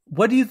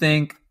what do you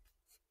think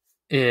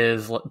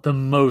is the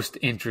most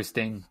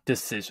interesting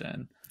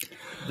decision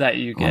that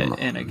you get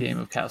in a game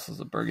of Castles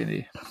of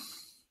Burgundy?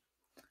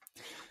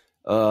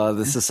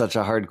 This is such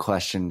a hard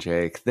question,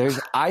 Jake.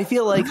 I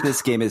feel like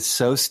this game is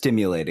so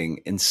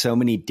stimulating in so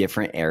many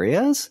different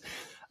areas.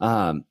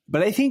 But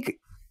I think,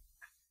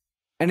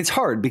 and it's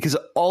hard because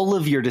all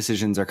of your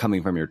decisions are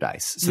coming from your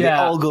dice. So they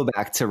all go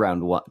back to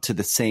round 1 to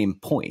the same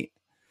point.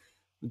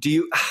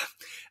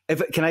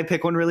 Can I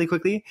pick one really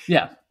quickly?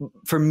 Yeah.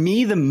 For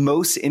me, the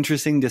most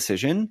interesting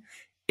decision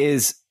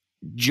is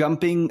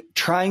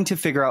trying to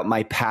figure out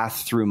my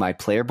path through my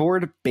player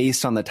board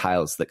based on the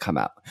tiles that come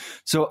out.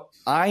 So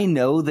I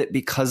know that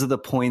because of the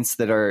points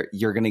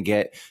you're going to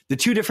get the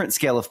 2 different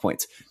scale of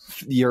points,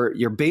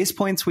 your base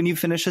points when you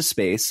finish a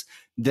space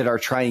that are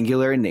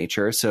triangular in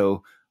nature.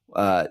 So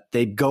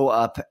they go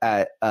up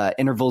at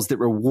intervals that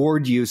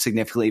reward you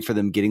significantly for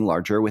them getting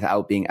larger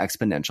without being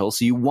exponential.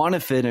 So you want to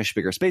finish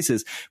bigger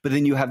spaces, but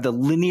then you have the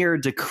linear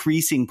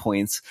decreasing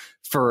points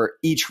for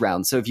each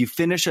round. So if you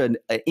finish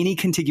any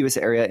contiguous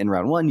area in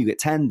round 1, you get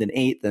 10, then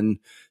 8, then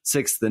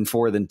 6, then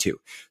 4, then 2.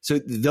 So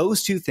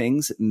those 2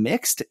 things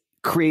mixed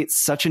creates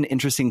such an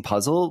interesting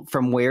puzzle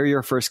from where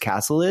your first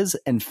castle is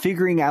and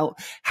figuring out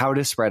how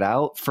to spread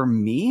out. For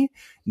me,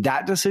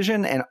 that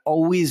decision and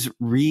always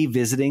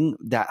revisiting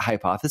that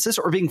hypothesis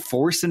or being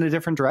forced in a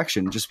different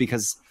direction just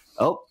because,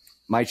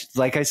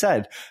 like I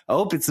said,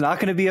 it's not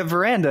going to be a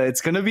veranda. It's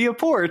going to be a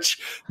porch,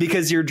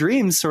 because your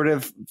dreams sort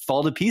of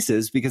fall to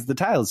pieces because the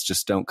tiles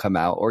just don't come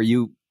out, or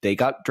you they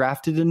got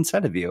drafted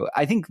instead of you.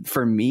 I think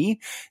for me,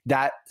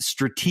 that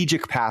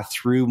strategic path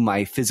through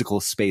my physical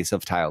space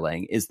of tile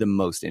laying is the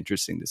most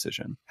interesting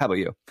decision. How about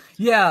you?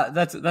 Yeah,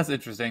 that's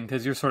interesting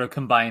because you're sort of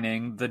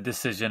combining the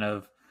decision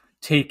of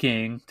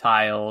taking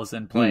tiles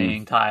and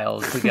playing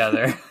tiles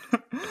together.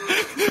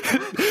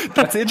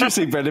 That's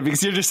interesting, Brendan,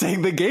 because you're just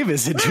saying the game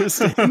is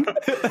interesting.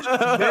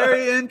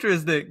 Very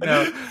interesting.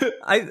 No,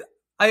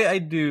 I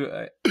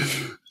do.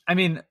 I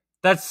mean,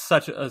 that's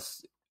such a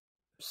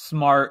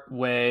smart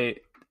way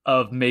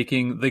of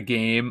making the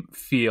game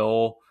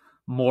feel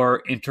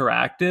more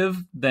interactive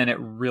than it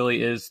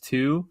really is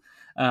too,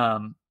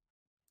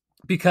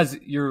 because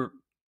you're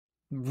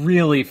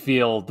really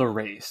feel the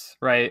race,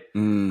 right?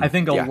 I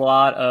think a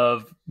lot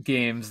of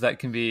games that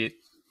can be,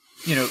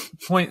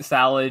 point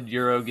salad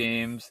Euro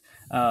games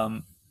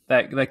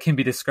that can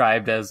be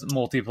described as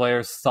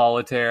multiplayer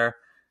solitaire.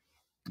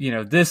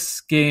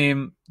 This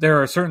game,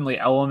 there are certainly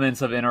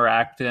elements of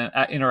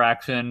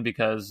interaction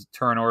because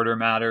turn order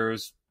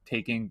matters,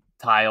 taking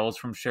tiles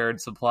from shared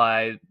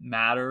supply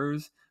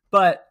matters,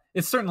 but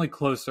it's certainly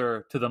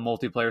closer to the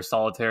multiplayer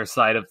solitaire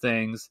side of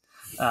things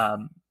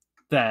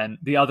than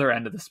the other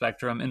end of the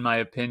spectrum, in my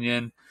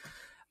opinion.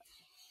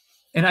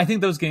 And I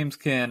think those games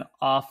can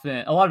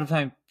often, a lot of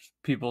time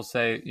people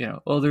say,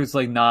 there's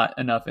like not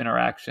enough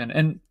interaction,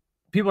 and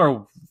people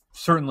are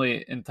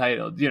certainly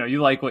entitled.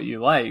 You like what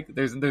you like.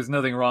 There's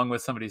nothing wrong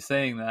with somebody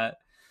saying that.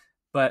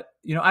 But,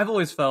 I've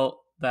always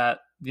felt that,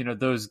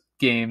 those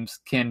games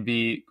can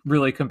be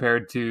really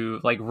compared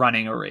to like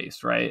running a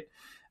race, right?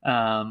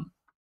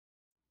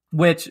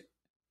 Which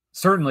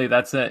certainly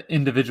that's an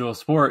individual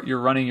sport.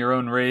 You're running your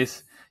own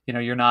race.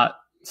 You're not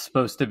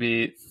supposed to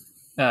be,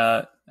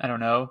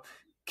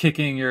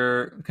 kicking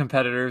your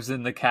competitors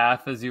in the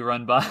calf as you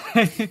run by.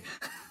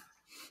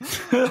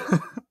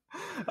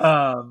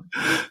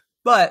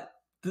 But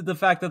the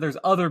fact that there's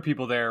other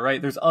people there,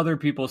 right? There's other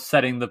people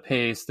setting the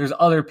pace. There's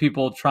other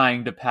people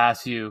trying to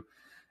pass you,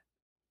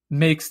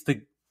 makes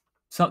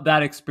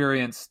that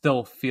experience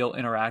still feel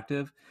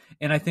interactive.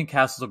 And I think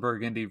Castles of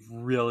Burgundy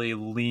really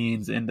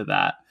leans into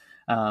that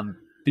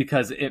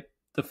because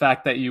the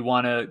fact that you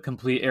want to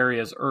complete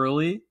areas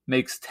early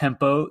makes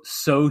tempo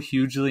so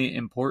hugely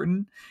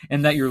important,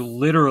 and that you're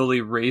literally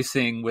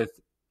racing with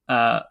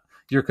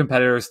your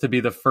competitors to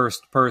be the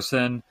first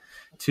person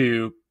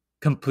to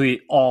fill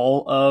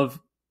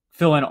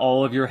in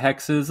all of your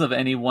hexes of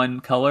any one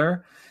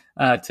color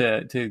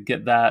to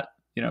get that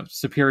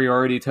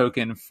superiority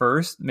token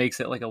first makes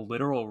it like a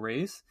literal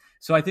race.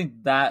 So I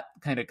think that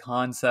kind of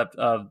concept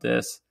of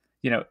this,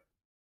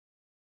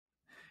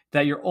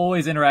 that you're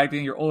always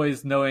interacting, you're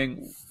always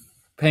paying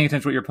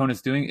attention to what your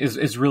opponent's doing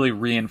is really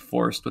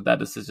reinforced with that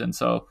decision.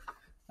 So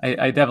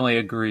I definitely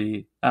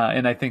agree.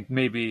 And I think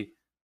maybe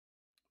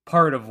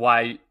part of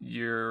why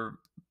you're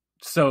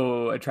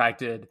so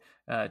attracted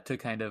to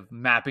kind of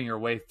mapping your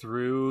way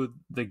through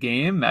the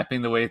game,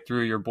 mapping the way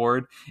through your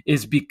board,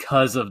 is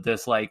because of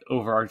this like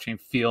overarching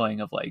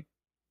feeling of like,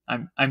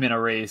 I'm in a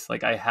race,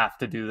 like I have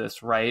to do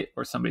this right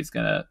or somebody's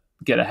gonna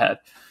get ahead.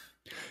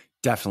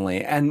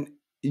 Definitely. And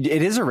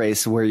it is a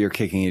race where you're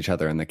kicking each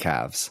other in the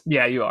calves.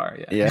 Yeah, you are.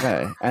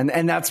 Yeah.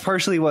 And that's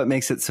partially what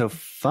makes it so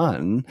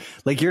fun.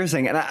 Like you're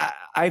saying, and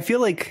I feel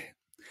like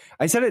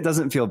I said it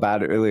doesn't feel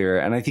bad earlier,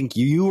 and I think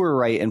you were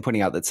right in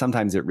pointing out that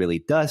sometimes it really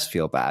does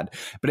feel bad.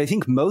 But I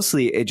think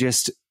mostly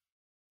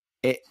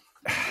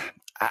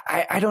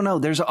I don't know.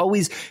 There's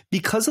always,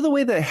 because of the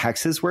way that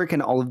hexes work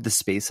and all of the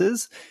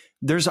spaces,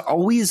 there's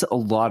always a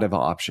lot of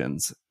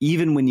options,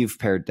 even when you've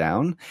pared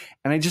down.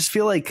 And I just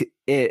feel like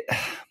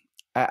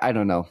I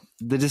don't know.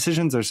 The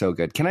decisions are so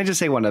good. Can I just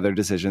say one other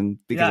decision?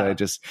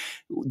 Because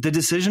the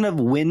decision of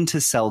when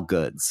to sell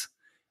goods,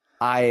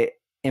 I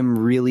am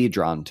really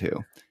drawn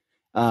to.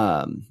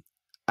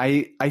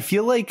 I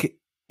feel like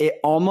it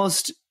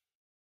almost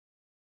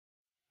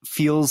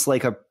feels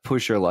like a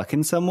push your luck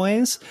in some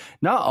ways,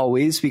 not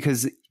always,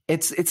 because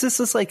it's just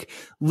this like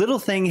little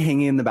thing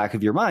hanging in the back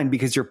of your mind,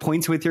 because your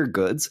points with your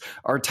goods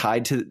are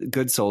tied to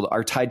goods sold,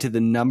 are tied to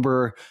the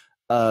number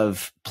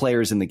of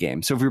players in the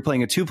game. So if you're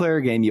playing a 2-player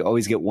game, you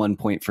always get 1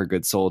 point for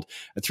goods sold.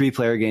 A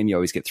 3-player game, you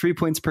always get 3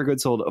 points per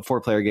goods sold. A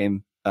 4-player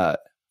game,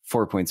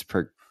 4 points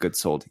per goods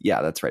sold.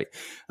 Yeah, that's right.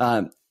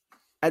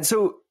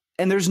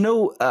 And there's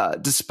no,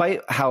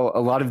 despite how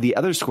a lot of the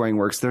other scoring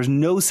works, there's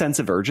no sense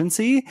of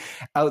urgency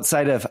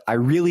outside of, I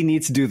really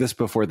need to do this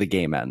before the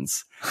game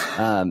ends.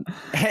 And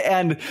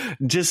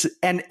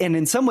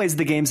in some ways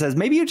the game says,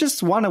 maybe you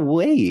just want to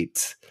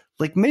wait.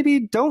 Like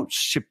maybe don't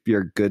ship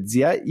your goods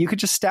yet. You could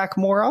just stack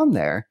more on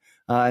there.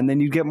 And then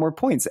you get more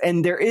points.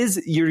 And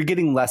you're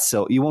getting less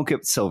you won't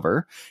get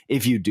silver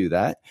if you do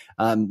that,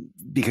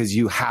 because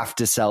you have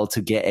to sell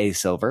to get a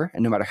silver.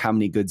 And no matter how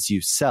many goods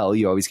you sell,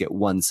 you always get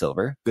 1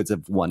 silver, goods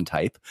of one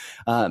type.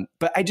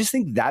 But I just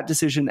think that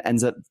decision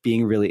ends up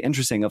being really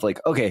interesting of like,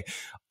 okay,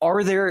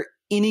 are there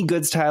any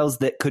goods tiles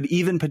that could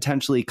even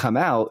potentially come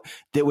out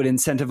that would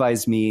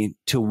incentivize me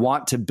to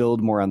want to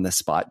build more on this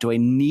spot? Do I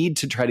need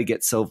to try to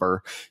get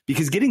silver?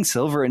 Because getting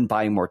silver and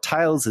buying more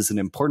tiles is an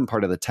important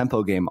part of the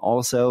tempo game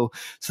also.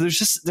 So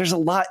there's a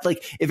lot.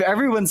 Like, if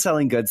everyone's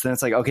selling goods, then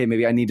it's like, okay,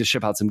 maybe I need to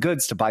ship out some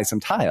goods to buy some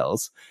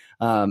tiles.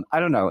 I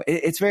don't know.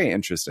 It's very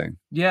interesting.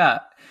 Yeah,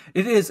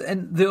 it is.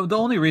 And the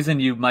only reason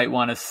you might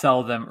want to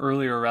sell them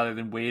earlier rather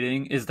than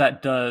waiting is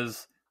that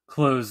does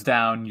close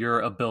down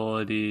your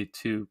ability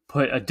to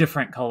put a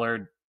different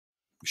colored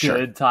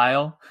good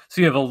tile.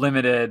 So you have a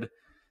limited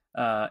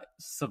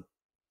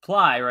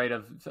supply, right,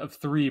 of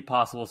 3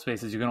 possible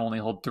spaces. You can only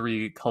hold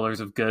 3 colors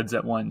of goods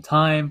at one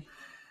time,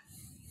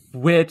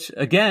 which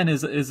again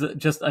is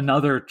just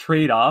another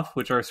trade-off,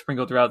 which are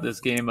sprinkled throughout this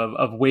game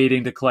of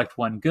waiting to collect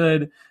one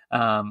good.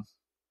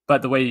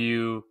 But the way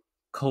you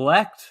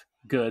collect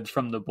goods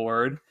from the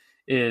board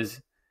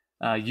is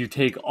you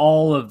take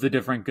all of the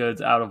different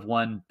goods out of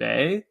one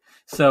bay.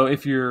 So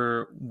if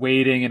you're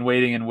waiting and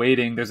waiting and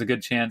waiting, there's a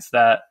good chance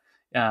that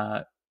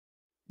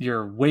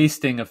you're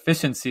wasting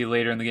efficiency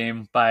later in the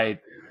game by,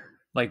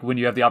 like, when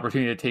you have the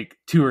opportunity to take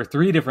 2 or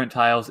 3 different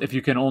tiles. If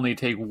you can only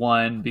take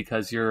one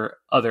because your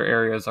other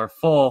areas are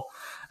full,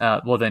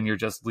 well, then you're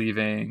just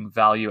leaving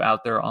value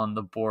out there on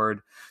the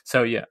board.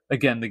 So yeah,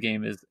 again, the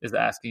game is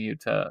asking you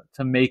to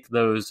make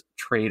those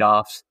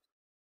trade-offs.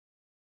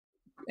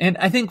 And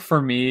I think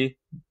for me,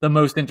 the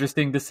most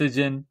interesting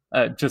decision,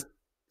 just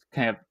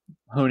kind of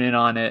hone in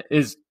on it,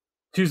 is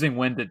choosing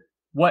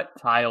what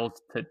tiles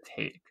to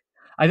take.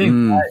 I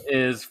think that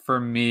is, for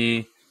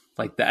me,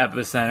 like the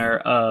epicenter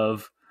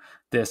of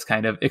this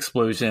kind of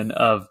explosion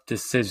of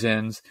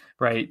decisions,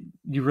 right?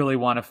 You really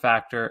want to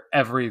factor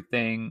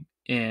everything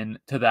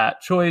into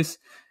that choice.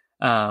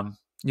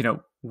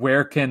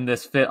 Where can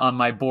this fit on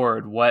my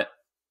board? What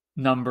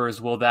numbers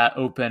will that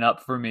open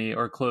up for me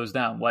or close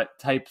down? What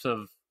types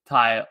of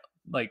tile,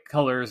 like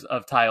colors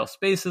of tile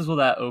spaces, will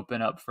that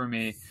open up for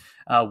me?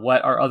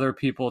 What are other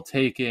people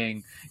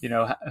taking?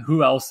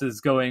 Who else is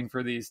going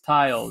for these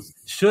tiles?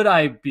 Should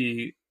I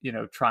be,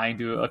 trying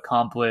to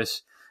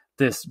accomplish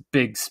this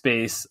big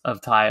space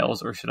of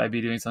tiles, or should I be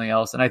doing something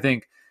else? And I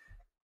think,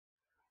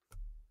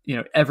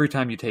 every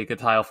time you take a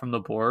tile from the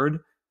board,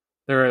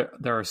 there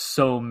are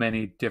so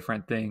many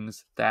different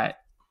things that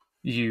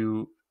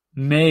you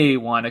may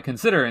want to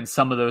consider, and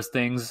some of those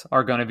things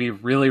are going to be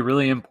really,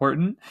 really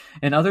important,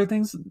 and other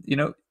things,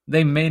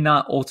 they may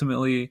not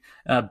ultimately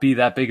be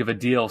that big of a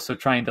deal. So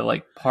trying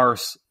to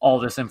parse all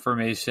this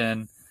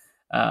information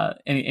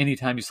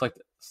anytime you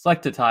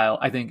select a tile,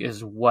 I think,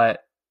 is what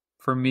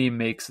for me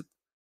makes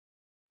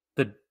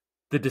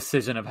the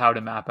decision of how to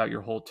map out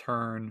your whole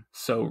turn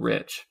so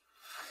rich.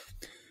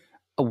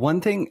 One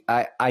thing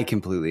I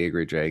completely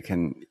agree, Jake,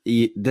 and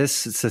this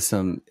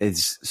system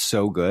is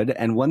so good.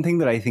 And one thing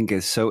that I think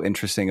is so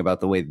interesting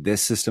about the way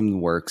this system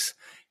works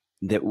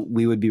that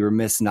we would be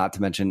remiss not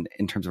to mention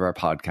in terms of our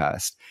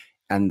podcast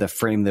and the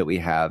frame that we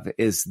have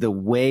is the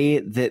way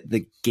that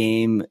the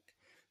game.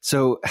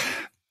 So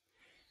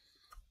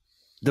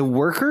the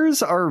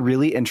workers are a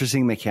really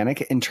interesting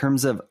mechanic in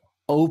terms of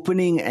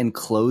opening and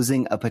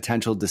closing a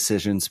potential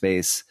decision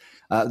space,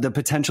 the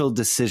potential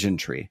decision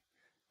tree.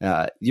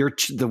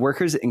 The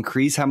workers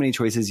increase how many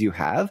choices you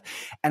have.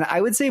 And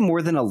I would say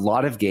more than a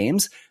lot of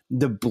games,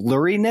 the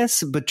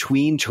blurriness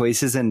between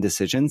choices and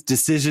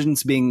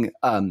decisions being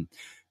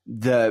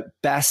the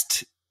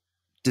best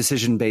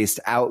decision-based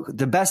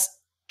the best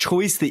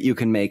choice that you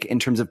can make in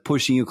terms of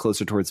pushing you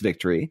closer towards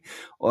victory,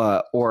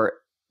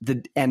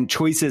 and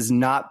choices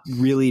not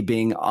really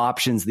being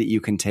options that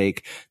you can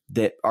take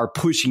that are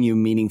pushing you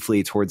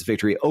meaningfully towards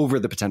victory over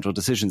the potential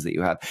decisions that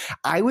you have.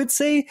 I would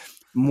say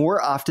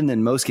more often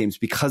than most games,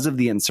 because of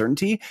the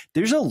uncertainty,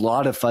 there's a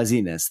lot of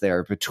fuzziness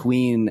there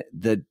between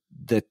the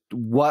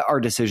what are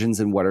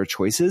decisions and what are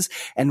choices,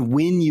 and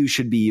when you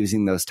should be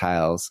using those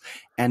tiles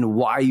and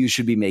why you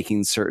should be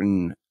making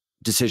certain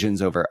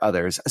decisions over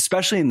others,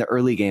 especially in the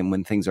early game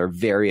when things are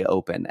very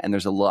open and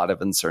there's a lot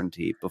of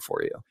uncertainty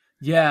before you.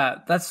 Yeah,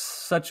 that's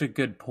such a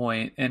good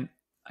point. And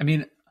I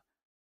mean,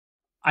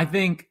 I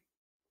think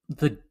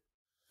the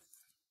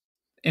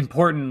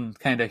important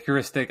kind of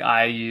heuristic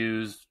I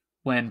use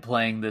when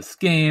playing this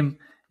game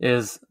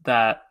is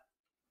that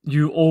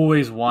you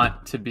always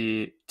want to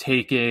be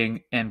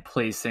taking and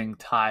placing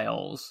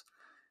tiles.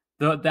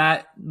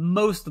 That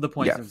most of the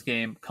points in this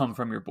game come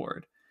from your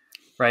board,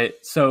 right?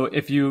 So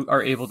if you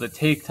are able to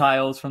take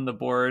tiles from the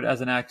board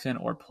as an action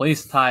or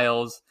place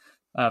tiles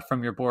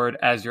from your board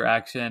as your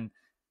action,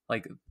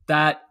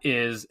 that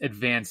is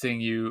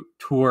advancing you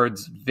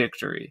towards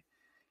victory.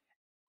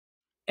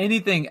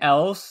 Anything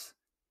else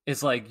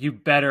is you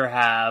better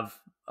have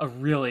a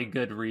really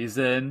good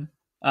reason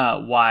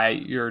why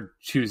you're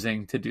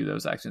choosing to do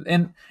those actions.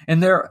 And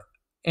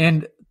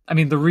I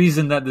mean, the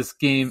reason that this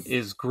game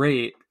is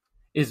great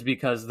is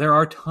because there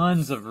are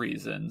tons of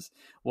reasons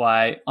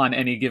why on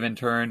any given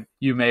turn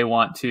you may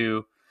want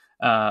to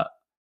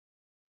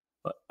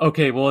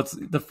okay, well, it's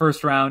the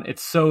first round.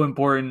 It's so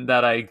important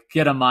that I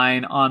get a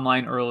mine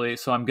online early,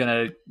 so I'm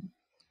going to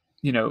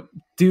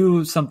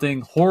do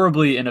something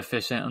horribly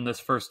inefficient on this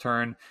first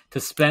turn to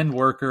spend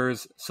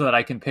workers so that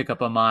I can pick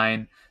up a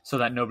mine so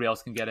that nobody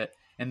else can get it.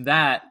 And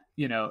that,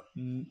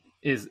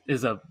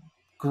 is a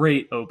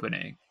great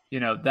opening.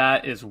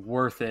 That is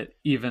worth it,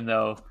 even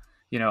though,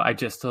 I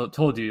just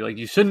told you, like,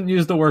 you shouldn't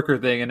use the worker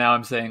thing. And now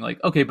I'm saying,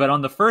 like, okay, but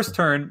on the first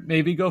turn,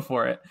 maybe go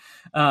for it.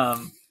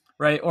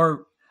 Right.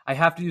 Or I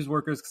have to use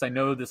workers because I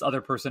know this other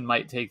person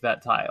might take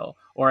that tile,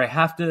 or I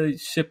have to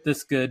ship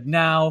this good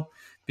now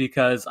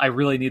because I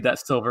really need that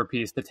silver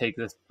piece to take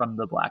this from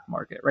the black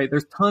market, right?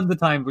 There's tons of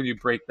times when you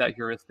break that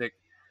heuristic.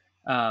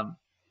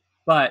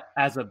 But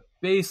as a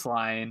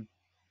baseline,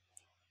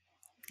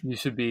 you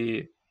should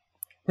be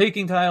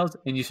taking tiles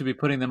and you should be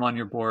putting them on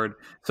your board.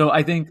 So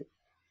I think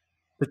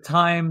the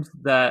times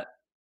that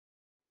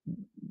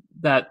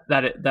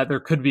there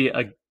could be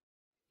a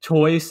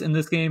choice in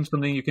this game,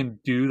 something you can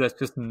do that's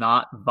just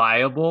not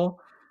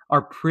viable,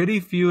 are pretty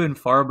few and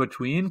far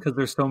between, because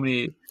there's so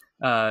many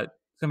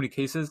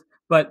cases.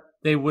 But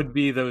they would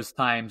be those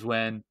times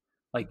when,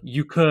 like,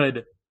 you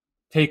could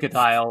take a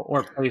tile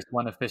or place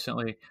one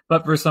efficiently,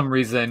 but for some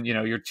reason,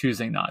 you're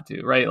choosing not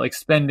to, right? Like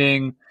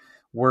spending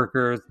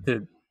workers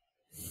to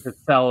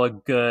sell a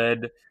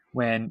good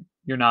when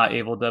you're not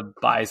able to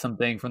buy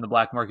something from the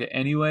black market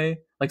anyway.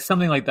 Like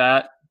something like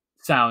that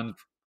sounds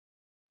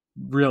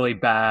really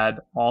bad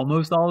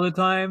almost all the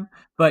time,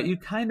 but you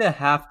kind of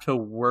have to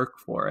work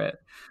for it.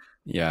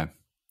 Yeah.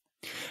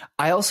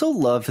 I also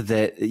love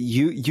that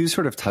you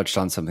sort of touched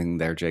on something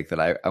there, Jake, that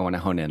I want to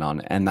hone in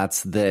on, and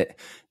that's the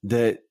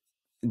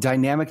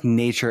dynamic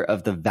nature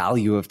of the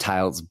value of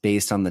tiles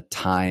based on the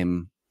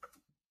time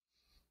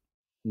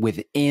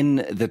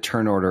within the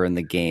turn order in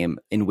the game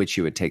in which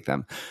you would take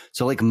them.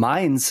 So like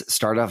mines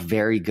start off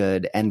very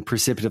good and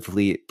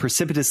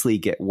precipitously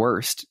get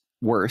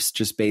worse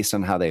just based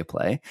on how they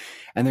play.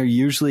 And they're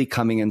usually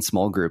coming in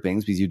small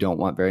groupings because you don't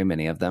want very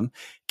many of them.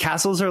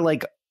 Castles are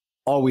like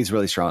always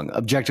really strong,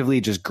 objectively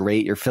just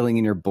great. You're filling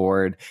in your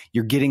board.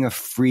 You're getting a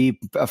free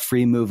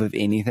move of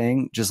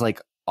anything, just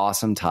like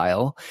awesome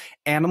tile.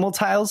 Animal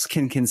tiles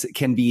can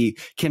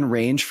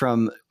range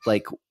from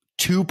like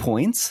 2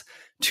 points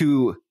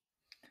to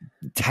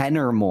 10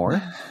 or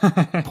more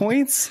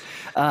points.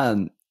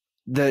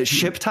 The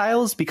ship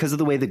tiles, because of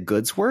the way the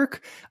goods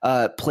work,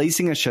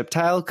 placing a ship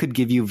tile could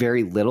give you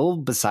very little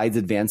besides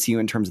advance you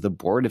in terms of the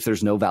board if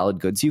there's no valid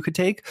goods you could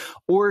take,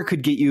 or it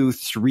could get you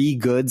 3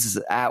 goods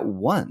at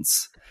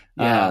once.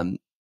 Yeah.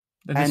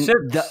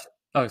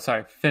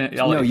 Sorry. Finish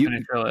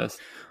your list.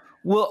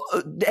 Well,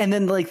 and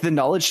then like the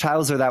knowledge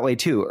tiles are that way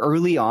too.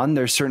 Early on,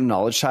 there's certain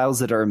knowledge tiles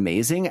that are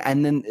amazing.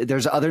 And then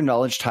there's other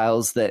knowledge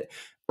tiles that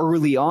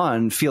early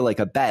on feel like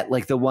a bet,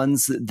 like the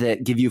ones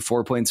that give you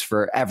 4 points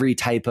for every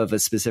type of a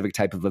specific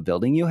type of a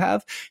building you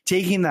have.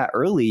 Taking that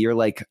early, you're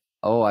like,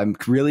 oh, I'm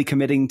really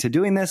committing to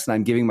doing this, and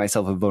I'm giving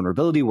myself a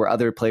vulnerability where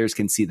other players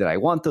can see that I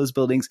want those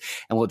buildings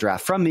and will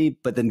draft from me.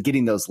 But then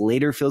getting those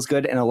later feels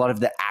good. And a lot of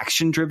the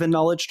action-driven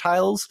knowledge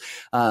tiles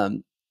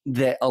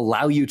that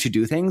allow you to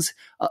do things,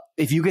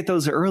 if you get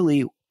those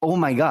early, oh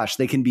my gosh,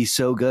 they can be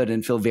so good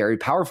and feel very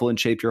powerful and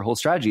shape your whole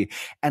strategy.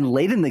 And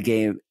late in the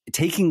game,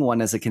 taking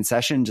one as a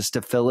concession just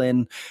to fill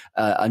in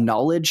a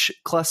knowledge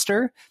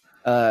cluster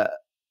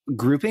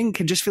grouping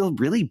can just feel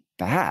really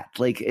bad.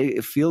 Like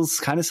it feels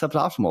kind of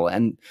suboptimal,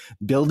 and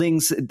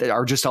buildings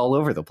are just all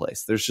over the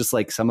place. There's just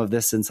like some of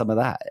this and some of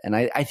that. And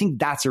I think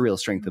that's a real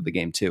strength of the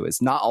game too,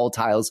 is not all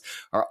tiles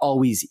are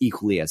always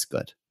equally as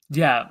good.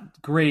 Yeah,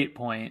 great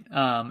point.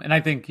 And I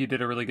think you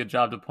did a really good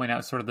job to point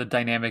out sort of the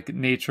dynamic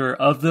nature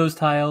of those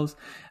tiles.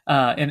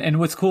 And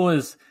what's cool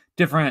is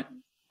different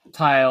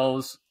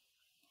tiles,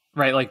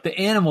 right? Like the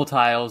animal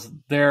tiles,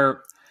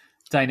 their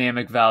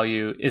dynamic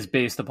value is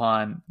based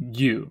upon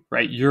you,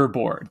 right? Your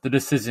board, the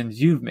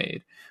decisions you've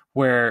made.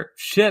 Where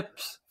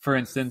ships, for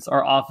instance,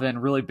 are often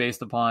really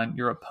based upon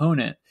your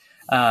opponent.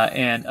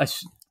 The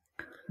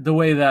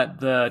way that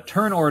the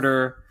turn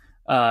order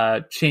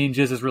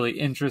changes is really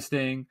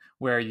interesting,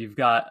 where you've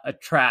got a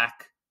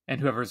track,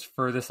 and whoever's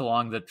furthest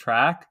along the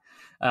track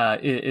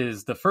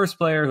is the first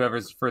player,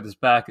 whoever's furthest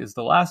back is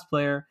the last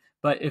player.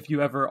 But if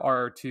you ever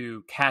are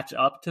to catch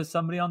up to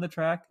somebody on the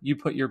track, you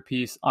put your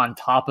piece on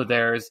top of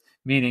theirs,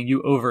 meaning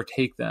you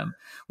overtake them,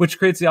 which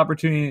creates the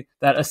opportunity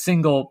that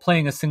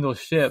playing a single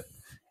ship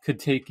could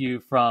take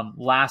you from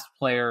last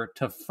player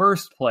to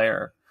first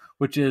player,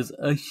 which is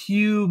a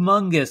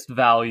humongous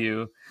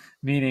value.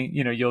 Meaning,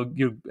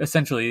 you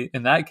essentially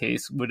in that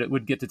case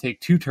would get to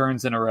take 2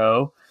 turns in a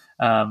row,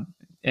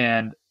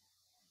 and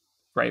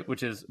right,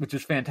 which is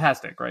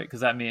fantastic, right?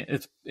 Because that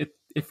means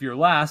if you're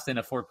last in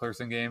a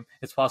 4-person game,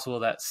 it's possible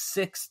that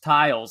 6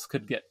 tiles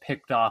could get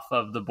picked off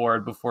of the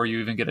board before you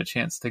even get a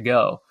chance to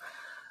go.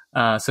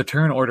 So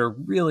turn order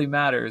really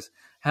matters.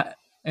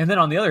 And then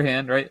on the other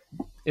hand, right,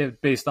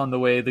 based on the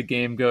way the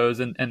game goes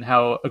and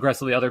how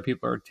aggressively other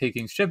people are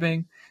taking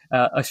shipping,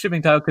 a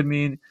shipping tile could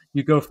mean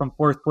you go from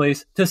 4th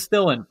place to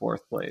still in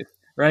 4th place,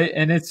 right?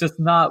 And it's just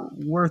not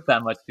worth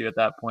that much to you at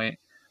that point.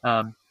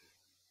 And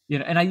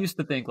I used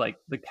to think like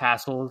the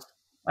castles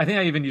I think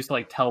I even used to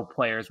like tell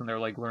players when they're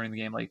like learning the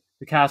game, like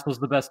the castle's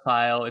the best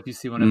tile. If you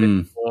see one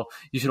available,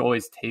 you should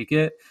always take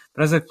it.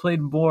 But as I've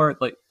played more,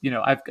 like,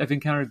 I've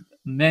encountered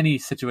many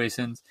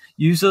situations,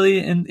 usually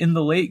in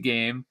the late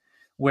game,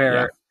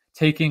 where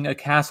taking a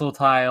castle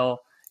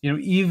tile,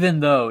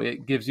 even though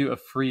it gives you a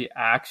free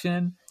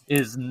action,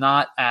 is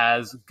not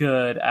as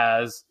good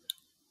as,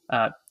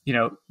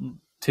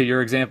 to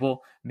your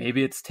example,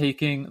 maybe it's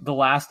taking the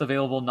last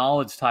available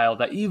knowledge tile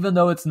that, even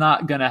though it's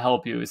not going to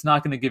help you, it's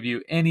not going to give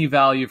you any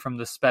value from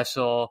the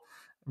special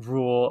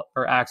rule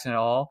or action at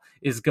all,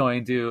 is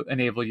going to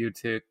enable you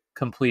to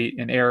complete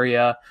an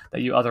area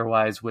that you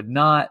otherwise would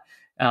not.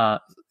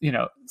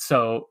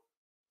 So,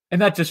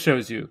 and that just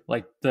shows you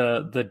like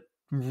the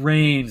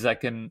range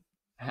that can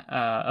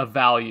of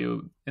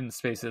value in the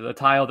spaces. A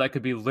tile that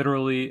could be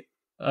literally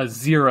a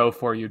 0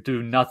 for you,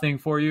 do nothing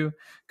for you,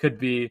 could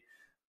be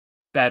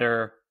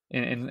better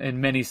in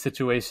many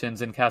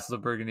situations in Castles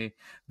of Burgundy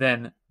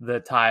than the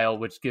tile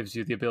which gives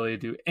you the ability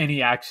to do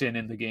any action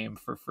in the game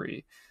for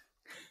free.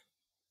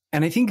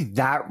 And I think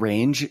that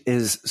range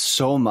is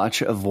so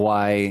much of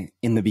why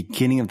in the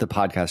beginning of the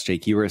podcast,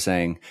 Jake, you were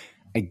saying,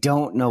 I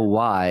don't know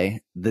why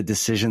the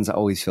decisions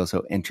always feel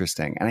so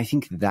interesting. And I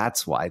think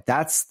that's why.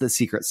 That's the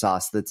secret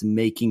sauce that's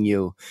making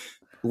you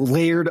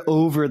layered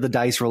over the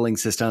dice rolling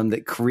system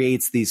that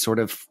creates these sort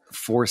of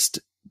forced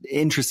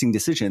interesting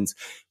decisions,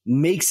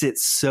 makes it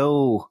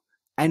so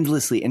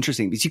endlessly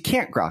interesting because you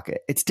can't grok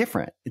it. It's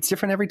different. It's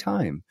different every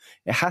time.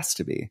 It has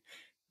to be.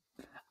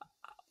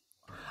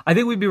 I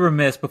think we'd be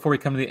remiss before we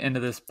come to the end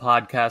of this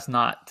podcast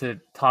not to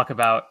talk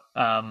about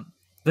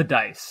the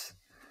dice,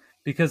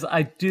 because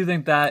I do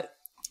think that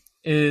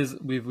is,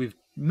 we've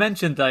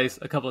mentioned dice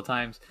a couple of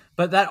times,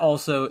 but that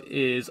also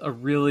is a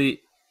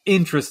really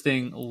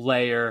interesting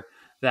layer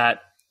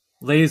that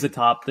lays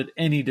atop that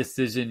any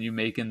decision you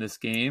make in this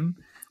game,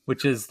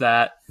 which is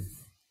that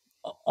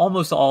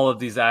almost all of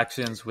these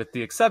actions, with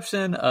the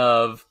exception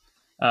of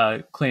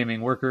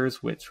claiming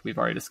workers, which we've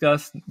already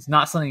discussed, it's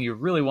not something you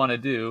really want to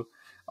do,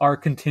 are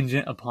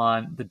contingent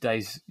upon the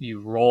dice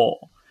you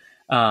roll.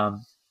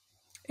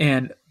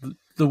 And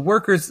the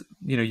workers,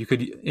 you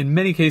could, in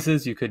many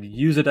cases, you could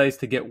use a dice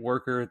to get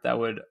worker that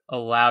would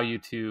allow you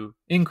to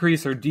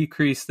increase or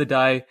decrease the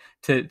die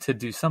to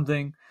do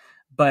something.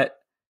 But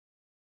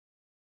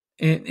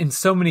in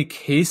so many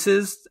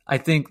cases, I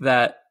think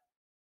that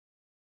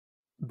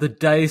the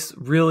dice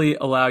really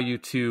allow you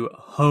to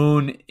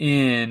hone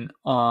in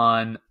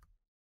on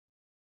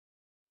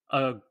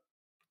a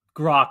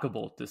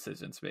grokkable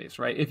decision space,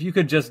 right? If you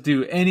could just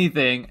do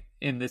anything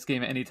in this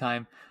game at any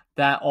time,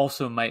 that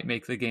also might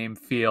make the game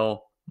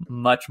feel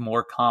much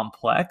more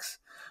complex.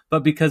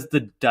 But because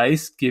the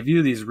dice give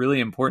you these really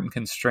important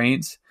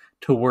constraints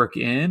to work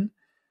in,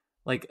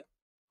 like,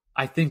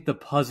 I think the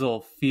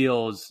puzzle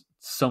feels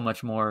so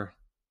much more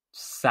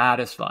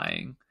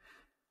satisfying.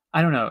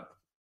 I don't know.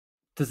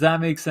 Does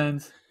that make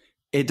sense?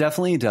 It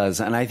definitely does.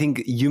 And I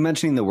think you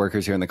mentioning the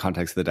workers here in the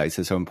context of the dice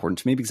is so important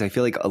to me, because I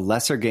feel like a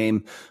lesser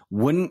game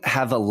wouldn't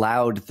have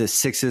allowed the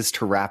 6s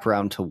to wrap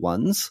around to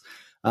 1s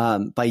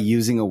by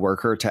using a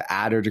worker to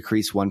add or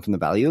decrease 1 from the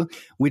value,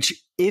 which,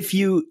 if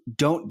you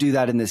don't do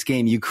that in this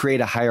game, you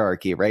create a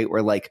hierarchy, right?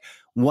 Where like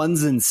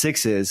 1s and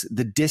 6s,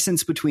 the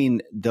distance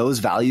between those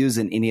values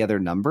and any other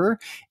number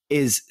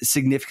is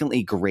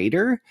significantly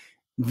greater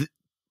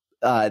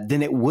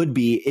than it would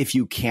be if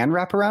you can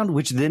wrap around,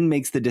 which then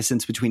makes the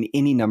distance between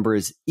any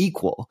numbers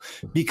equal,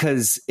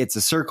 because it's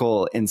a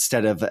circle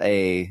instead of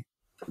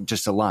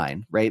just a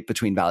line, right,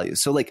 between values.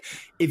 So like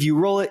if you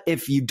roll it,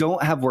 if you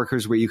don't have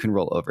workers where you can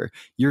roll over,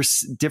 your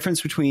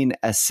difference between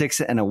a 6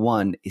 and a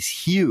 1 is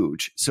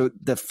huge. So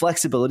the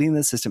flexibility in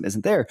the system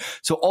isn't there.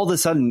 So all of a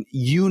sudden,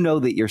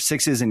 that your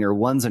 6s and your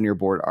 1s on your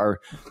board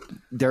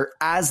they're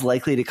as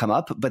likely to come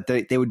up, but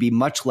they would be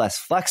much less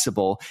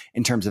flexible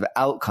in terms of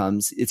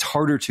outcomes. It's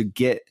harder to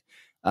get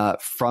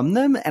from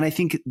them. And I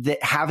think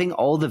that having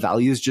all the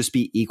values just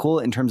be equal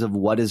in terms of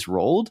what is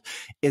rolled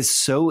is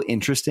so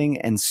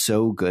interesting and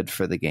so good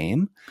for the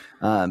game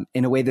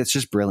in a way that's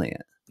just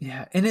brilliant.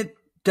 Yeah. And it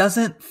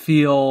doesn't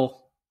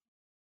feel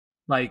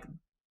like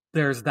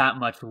there's that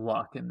much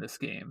luck in this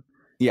game.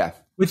 Yeah.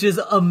 Which is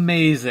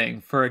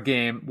amazing for a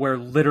game where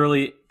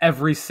literally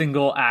every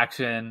single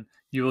action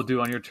you will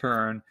do on your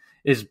turn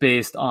is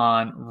based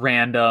on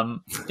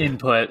random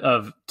input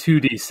of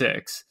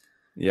 2d6.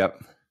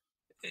 Yep.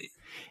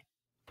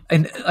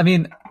 And I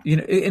mean,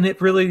 and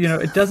it really,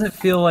 it doesn't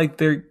feel like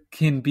there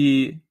can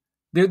be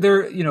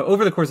there,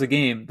 over the course of the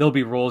game, there'll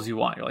be rolls you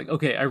want. You're like,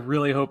 okay, I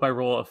really hope I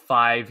roll a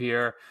 5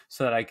 here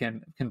so that I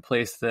can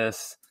place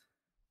this,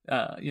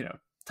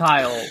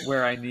 tile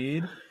where I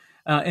need.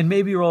 And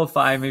maybe you roll a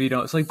 5, maybe you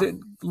don't. It's like the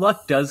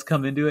luck does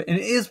come into it, and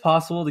it is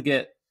possible to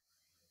get,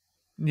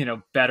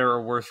 better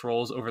or worse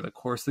rolls over the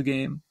course of the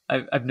game.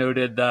 I've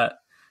noted that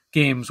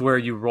games where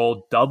you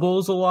roll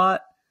doubles a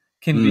lot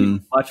can be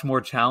much more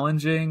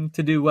challenging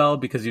to do well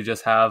because you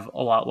just have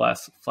a lot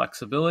less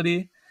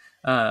flexibility.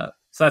 So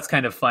that's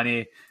kind of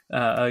funny.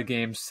 A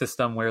game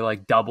system where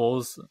like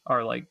doubles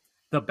are like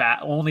the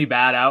only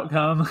bad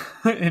outcome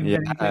in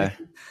many cases.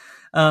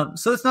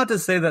 So it's not to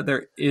say that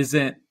there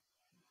isn't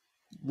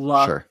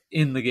luck Sure.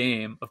 in the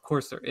game. Of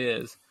course there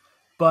is,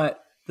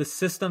 but the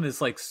system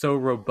is like so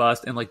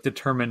robust and like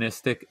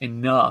deterministic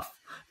enough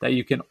that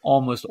you can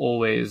almost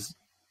always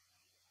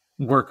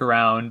work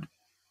around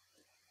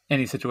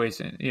any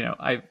situation.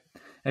 I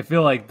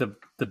feel like the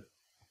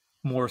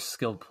more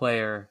skilled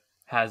player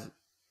has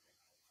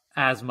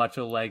as much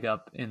a leg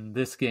up in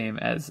this game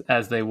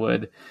as they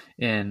would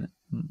in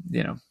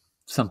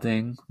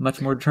something much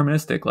more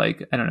deterministic,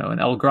 like I don't know, an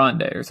El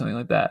Grande or something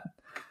like that.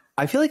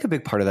 I feel like a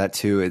big part of that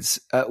too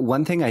is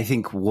one thing I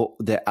think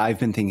that I've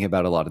been thinking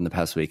about a lot in the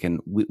past week, and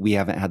we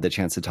haven't had the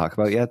chance to talk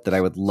about yet, that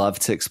I would love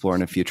to explore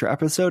in a future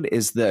episode,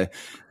 is the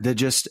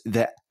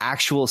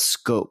actual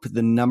scope,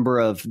 the number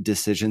of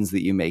decisions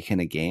that you make in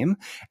a game.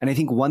 And I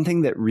think one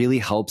thing that really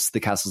helps the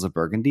Castles of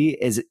Burgundy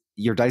is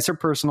your dice are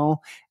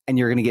personal, and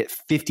you're going to get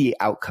 50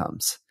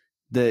 outcomes.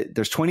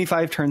 There's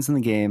 25 turns in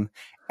the game,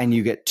 and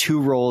you get 2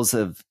 rolls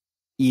of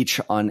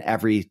each on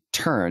every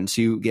turn. So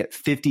you get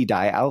 50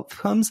 die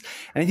outcomes.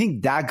 And I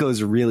think that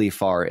goes really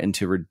far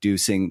into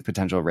reducing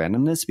potential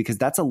randomness, because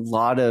that's a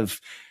lot of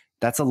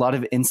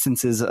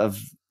instances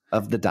of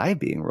the die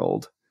being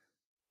rolled.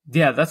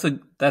 Yeah, that's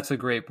a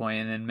great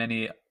point. And in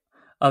many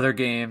other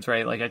games,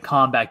 right, like a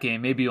combat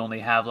game, maybe you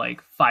only have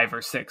like 5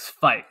 or 6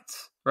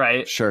 fights,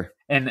 right? Sure.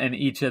 And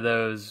each of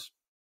those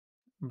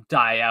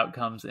die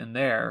outcomes in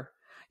there,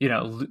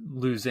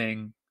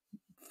 losing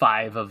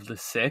 5 of the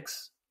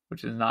 6,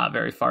 which is not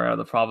very far out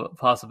of the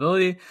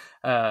possibility,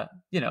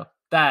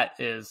 that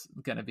is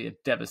going to be a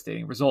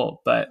devastating result.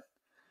 But,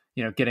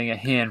 getting a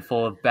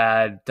handful of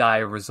bad die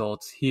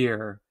results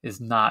here is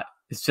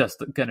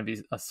just going to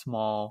be a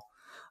small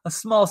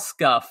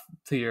scuff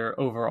to your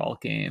overall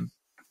game.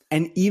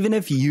 And even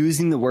if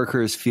using the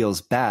workers feels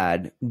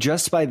bad,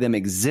 just by them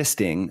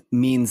existing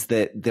means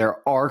that there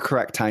are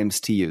correct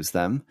times to use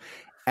them,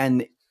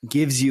 and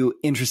gives you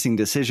interesting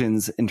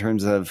decisions in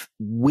terms of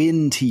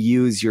when to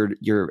use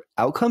your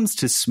outcomes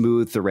to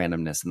smooth the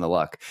randomness and the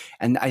luck.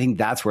 And I think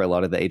that's where a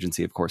lot of the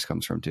agency, of course,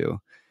 comes from too.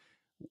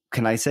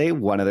 Can I say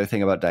one other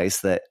thing about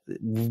dice that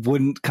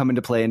wouldn't come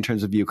into play in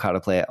terms of how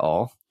to play at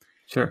all?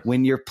 Sure.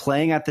 When you're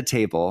playing at the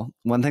table,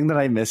 one thing that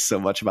I miss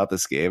so much about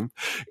this game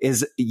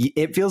is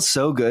it feels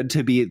so good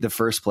to be the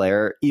first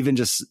player, even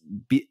just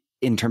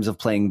in terms of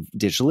playing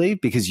digitally,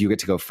 because you get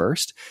to go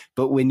first.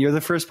 But when you're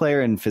the first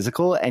player in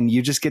physical, and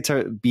you just get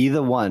to be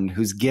the one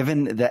who's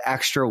given the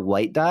extra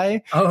white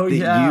die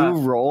you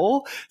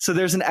roll. So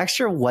there's an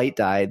extra white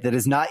die that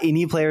is not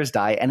any player's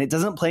die, and it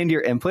doesn't play into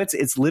your inputs.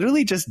 It's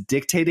literally just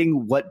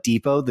dictating what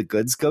depot the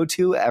goods go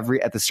to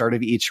at the start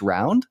of each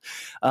round.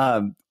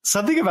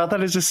 Something about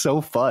that is just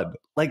so fun.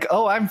 Like,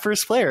 oh, I'm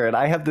first player and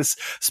I have this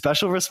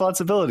special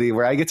responsibility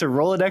where I get to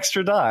roll an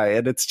extra die.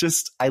 And it's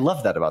just, I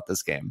love that about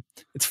this game.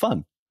 It's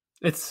fun.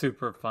 It's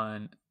super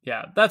fun.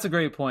 Yeah, that's a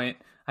great point.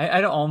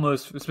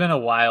 It's been a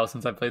while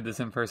since I played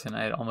this in person.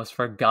 I had almost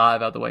forgot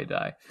about the white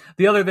die.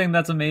 The other thing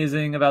that's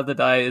amazing about the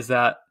die is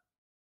that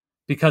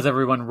because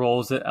everyone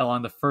rolls it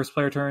along the first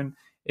player turn,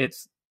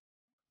 it's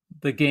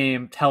the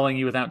game telling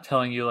you without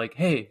telling you, like,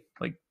 hey,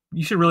 like,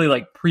 you should really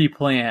like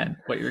pre-plan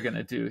what you're going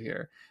to do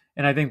here.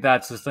 And I think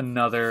that's just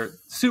another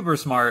super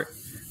smart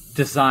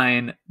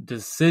design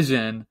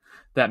decision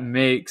that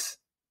makes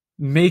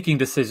making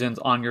decisions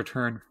on your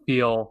turn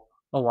feel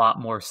a lot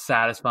more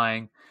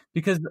satisfying,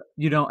 because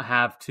you don't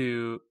have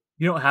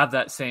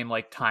that same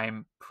like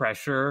time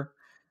pressure.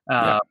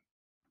 I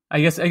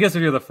guess if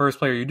you're the first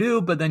player you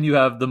do, but then you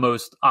have the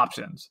most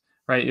options,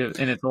 right?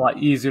 And it's a lot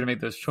easier to make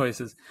those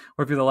choices.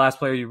 Or if you're the last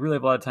player, you really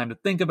have a lot of time to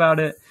think about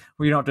it,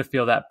 where you don't have to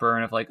feel that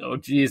burn of like, oh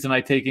geez, am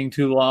I taking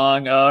too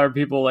long? Are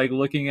people like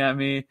looking at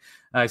me?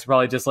 I should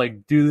probably just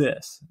like do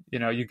this.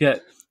 You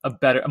get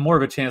more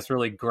of a chance to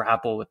really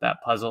grapple with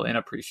that puzzle and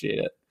appreciate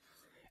it.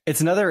 It's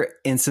another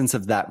instance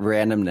of that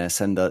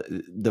randomness and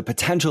the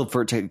potential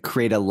for it to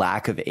create a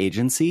lack of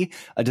agency,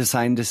 a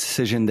design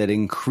decision that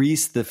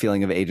increased the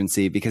feeling of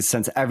agency, because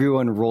since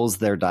everyone rolls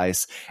their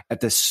dice at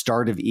the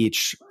start of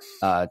each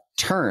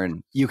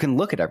turn, you can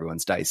look at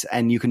everyone's dice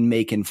and you can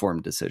make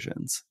informed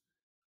decisions.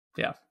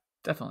 Yeah,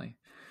 definitely.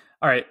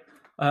 All right.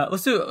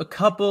 Let's do a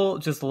couple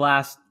just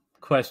last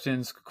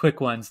questions,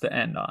 quick ones to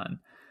end on.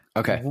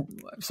 Okay.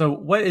 So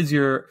what is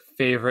your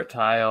favorite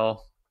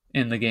tile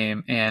in the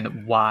game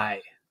and why?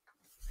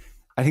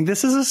 I think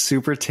this is a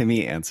super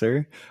Timmy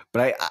answer,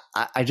 but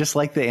I just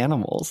like the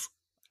animals.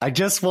 I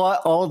just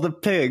want all the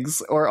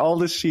pigs or all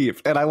the sheep,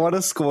 and I want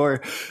to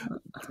score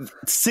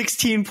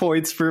 16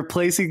 points for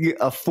placing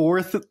a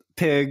 4th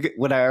pig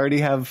when I already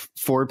have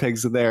 4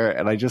 pigs in there,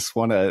 and I just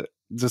want to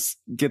just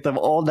get them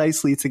all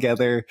nicely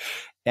together,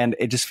 and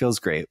it just feels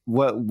great.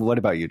 What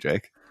about you,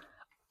 Jake?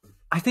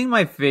 I think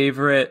my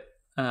favorite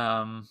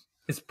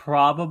is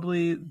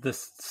probably the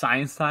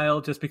science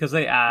tile, just because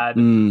they add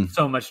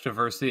so much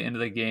diversity into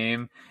the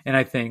game. And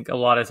I think a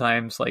lot of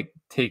times like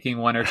taking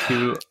 1 or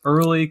 2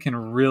 early can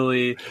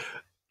really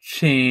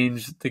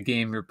change the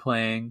game you're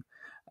playing.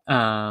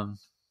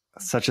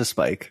 Such a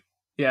spike.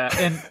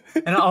 Yeah,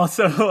 and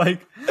also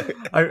like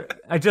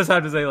I just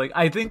have to say, like,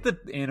 I think the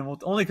animal,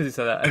 only because you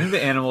said that, I think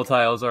the animal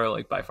tiles are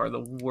like by far the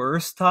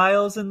worst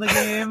tiles in the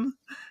game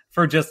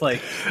for just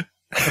like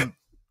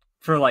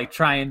for like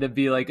trying to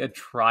be like a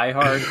try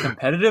hard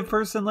competitive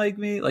person like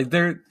me. Like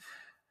they're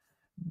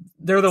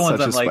the ones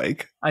Such I'm a like,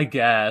 spike. I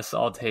guess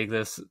I'll take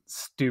this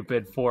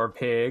stupid 4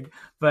 pig,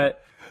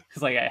 but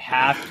because like I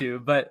have to.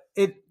 But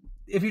if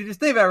you just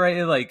think about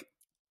it, right,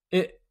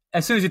 it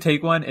as soon as you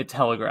take one, it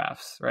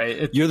telegraphs,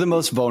 right? You're the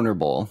most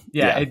vulnerable.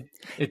 Yeah.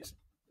 It's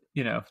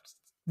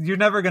you're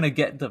never gonna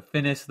get to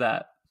finish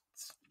that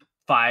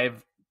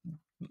 5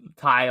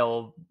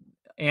 tile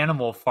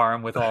animal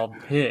farm with all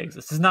pigs.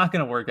 This is not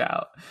going to work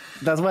out.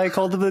 That's why I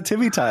called them the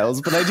Timmy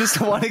tiles, but I just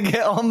want to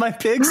get all my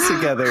pigs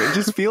together. It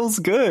just feels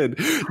good.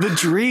 The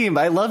dream.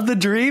 I love the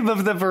dream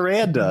of the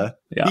veranda.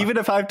 Yeah. Even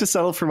if I have to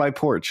settle for my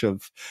porch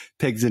of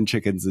pigs and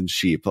chickens and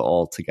sheep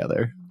all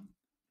together.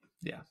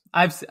 Yeah.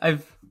 I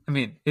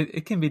mean,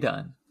 it can be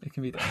done. It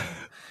can be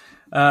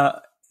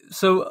done.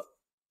 So,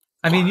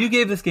 I mean, you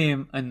gave this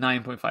game a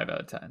 9.5 out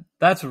of 10.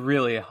 That's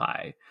really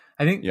high.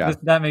 I think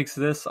that makes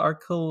this our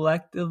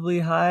collectively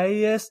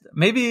highest.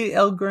 Maybe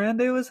El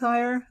Grande was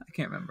higher. I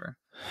can't remember.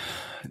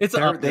 It's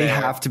up there. They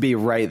have to be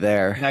right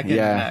there. Neck and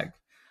neck.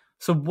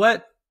 So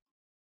what,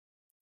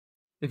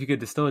 if you could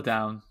distill it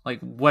down,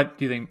 like what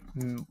do you think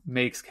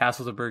makes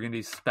Castles of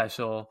Burgundy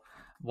special?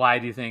 Why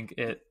do you think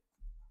it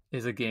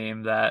is a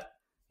game that,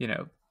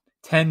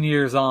 10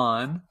 years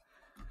on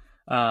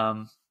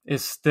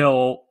is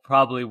still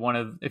probably one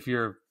of, if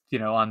you're,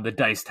 on the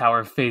Dice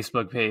Tower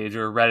Facebook page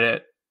or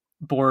Reddit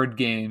board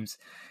games,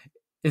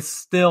 it's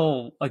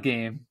still a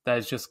game that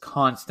is just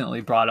constantly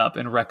brought up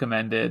and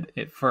recommended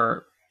it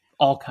for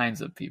all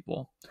kinds of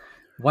people.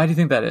 Why do you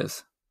think that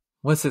is?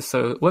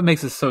 What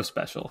makes it so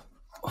special?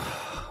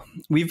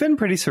 We've been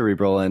pretty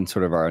cerebral in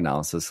sort of our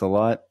analysis a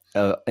lot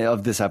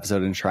of this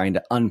episode and trying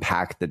to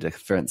unpack the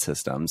different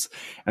systems.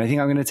 And I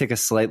think I'm going to take a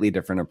slightly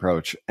different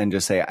approach and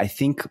just say, I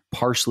think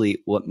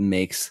partially what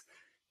makes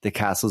the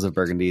Castles of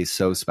Burgundy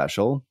so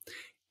special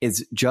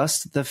is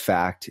just the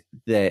fact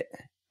that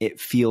it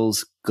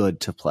feels good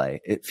to play.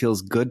 It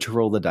feels good to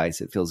roll the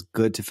dice. It feels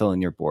good to fill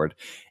in your board.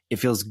 It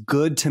feels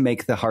good to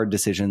make the hard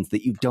decisions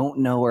that you don't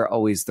know are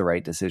always the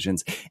right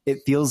decisions. It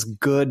feels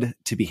good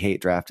to be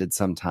hate drafted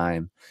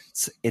sometime.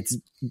 It's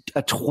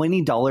a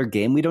 $20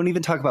 game. We don't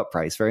even talk about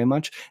price very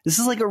much. This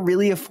is like a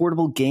really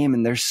affordable game,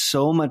 and there's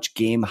so much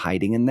game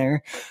hiding in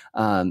there.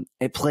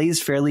 It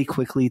plays fairly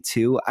quickly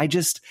too. I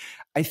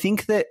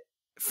think that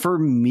for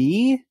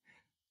me,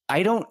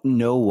 I don't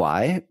know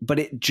why, but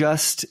it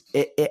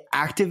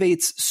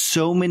activates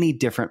so many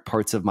different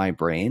parts of my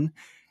brain,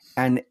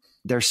 and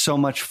there's so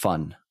much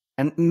fun.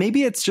 And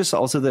maybe it's just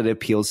also that it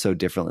appeals so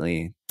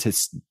differently to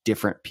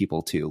different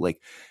people too. Like,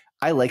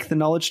 I like the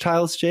knowledge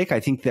tiles, Jake. I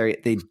think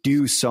they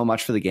do so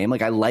much for the game.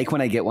 Like, I like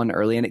when I get one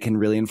early and it can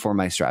really inform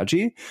my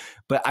strategy,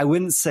 but I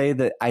wouldn't say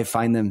that I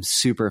find them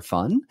super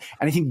fun.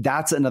 And I think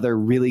that's another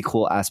really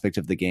cool aspect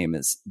of the game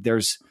is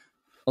there's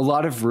a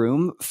lot of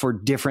room for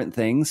different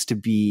things to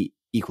be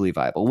equally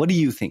viable. What do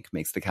you think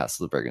makes the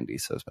Castles of Burgundy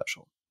so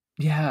special?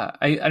 Yeah,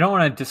 I don't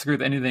want to disagree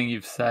with anything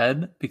you've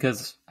said,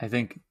 because I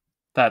think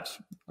that's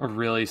a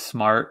really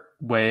smart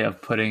way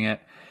of putting it.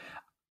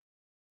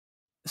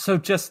 So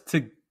just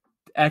to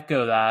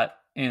echo that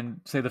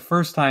and say, the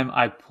first time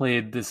I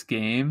played this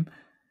game,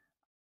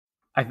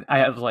 I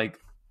have like,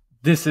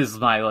 this is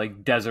my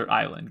like desert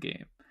island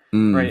game,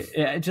 right?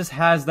 It just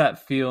has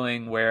that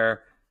feeling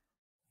where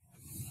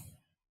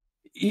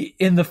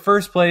in the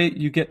first play,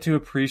 you get to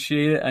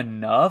appreciate it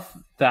enough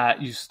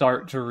that you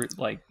start to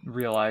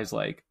realize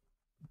like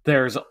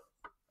there's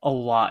a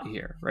lot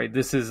here, right?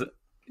 This is,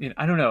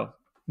 I don't know,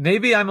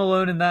 maybe I'm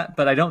alone in that,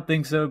 but I don't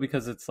think so,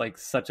 because it's like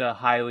such a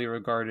highly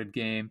regarded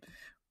game.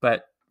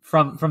 But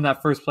from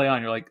that first play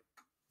on, you're like,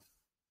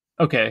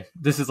 okay,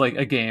 this is like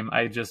a game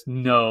I just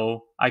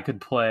know I could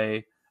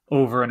play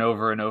over and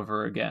over and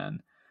over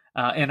again,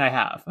 and I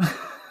have,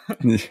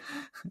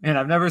 and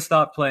I've never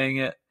stopped playing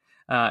it.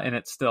 And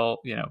it's still,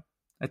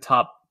 a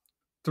top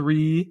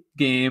 3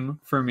 game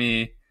for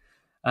me.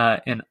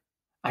 And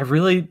I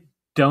really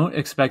don't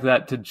expect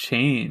that to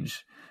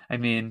change. I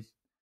mean,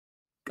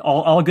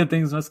 all good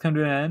things must come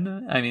to an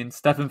end. I mean,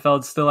 Stefan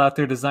Feld's still out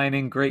there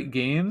designing great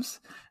games.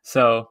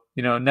 So,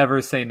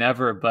 never say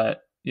never,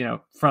 but,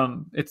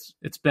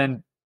 it's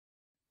been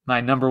my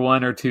number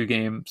 1 or 2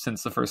 game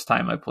since the first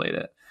time I played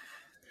it.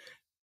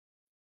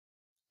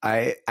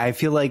 I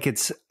feel like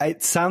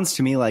it sounds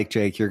to me like,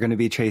 Jake, you're going to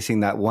be chasing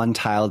that one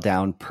tile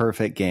down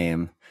perfect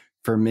game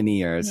for many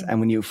years. And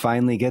when you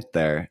finally get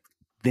there,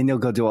 then you'll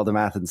go do all the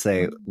math and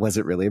say, was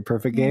it really a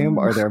perfect game?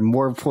 Are there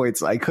more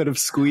points I could have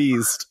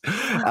squeezed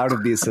out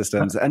of these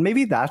systems? And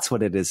maybe that's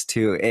what it is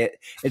too.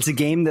 It's a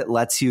game that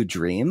lets you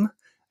dream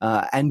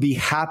and be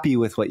happy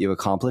with what you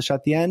accomplish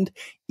at the end,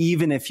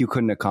 even if you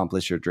couldn't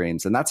accomplish your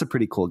dreams. And that's a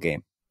pretty cool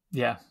game.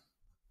 Yeah.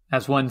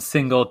 As one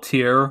single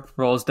tear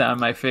rolls down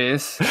my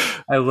face,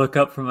 I look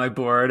up from my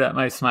board at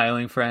my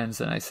smiling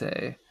friends and I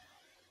say,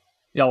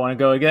 y'all want to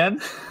go again?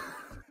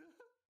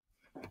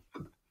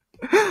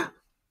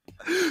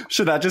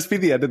 Should that just be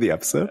the end of the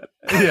episode?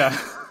 Yeah.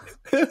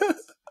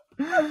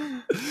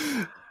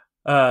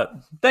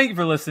 Thank you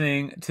for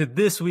listening to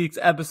this week's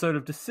episode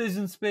of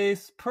Decision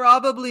Space.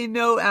 Probably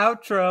no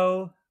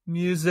outro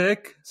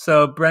music.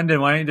 So,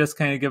 Brendan, why don't you just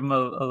kind of give him a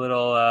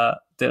little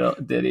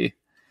ditty?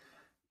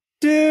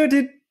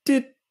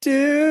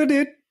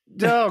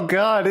 Oh,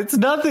 God. It's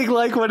nothing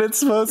like what it's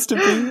supposed to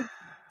be.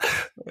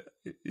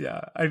 Yeah,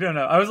 I don't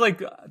know. I was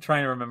like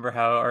trying to remember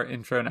how our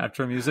intro and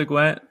outro music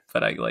went,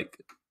 but I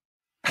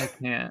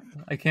can't.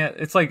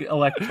 It's like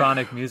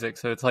electronic music,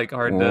 so it's like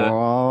hard to. Oh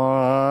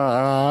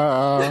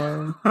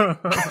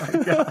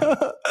my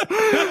God.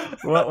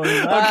 What was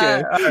that?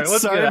 Okay, right,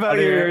 sorry about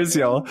your ears,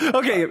 y'all.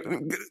 Okay,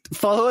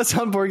 follow us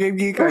on Board Game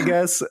Geek, I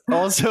guess.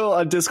 Also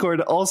on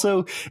Discord.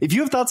 Also, if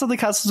you have thoughts on the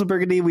Castles of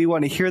Burgundy, we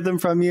want to hear them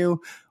from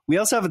you. We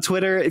also have a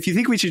Twitter. If you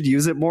think we should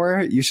use it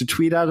more, you should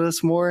tweet at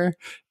us more.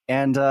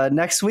 And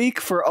next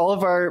week, for all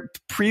of our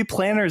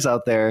pre-planners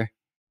out there,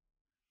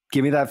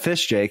 give me that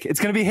fish, Jake. It's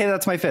going to be, hey,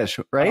 that's my fish,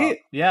 right?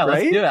 Yeah,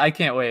 let's do it. I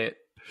can't wait.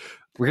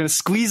 We're going to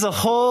squeeze a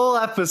whole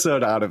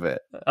episode out of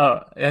it. Oh,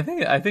 I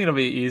think it'll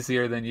be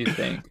easier than you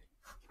think.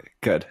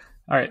 Good.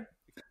 All right.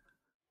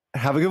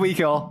 Have a good week,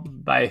 y'all.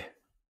 Bye.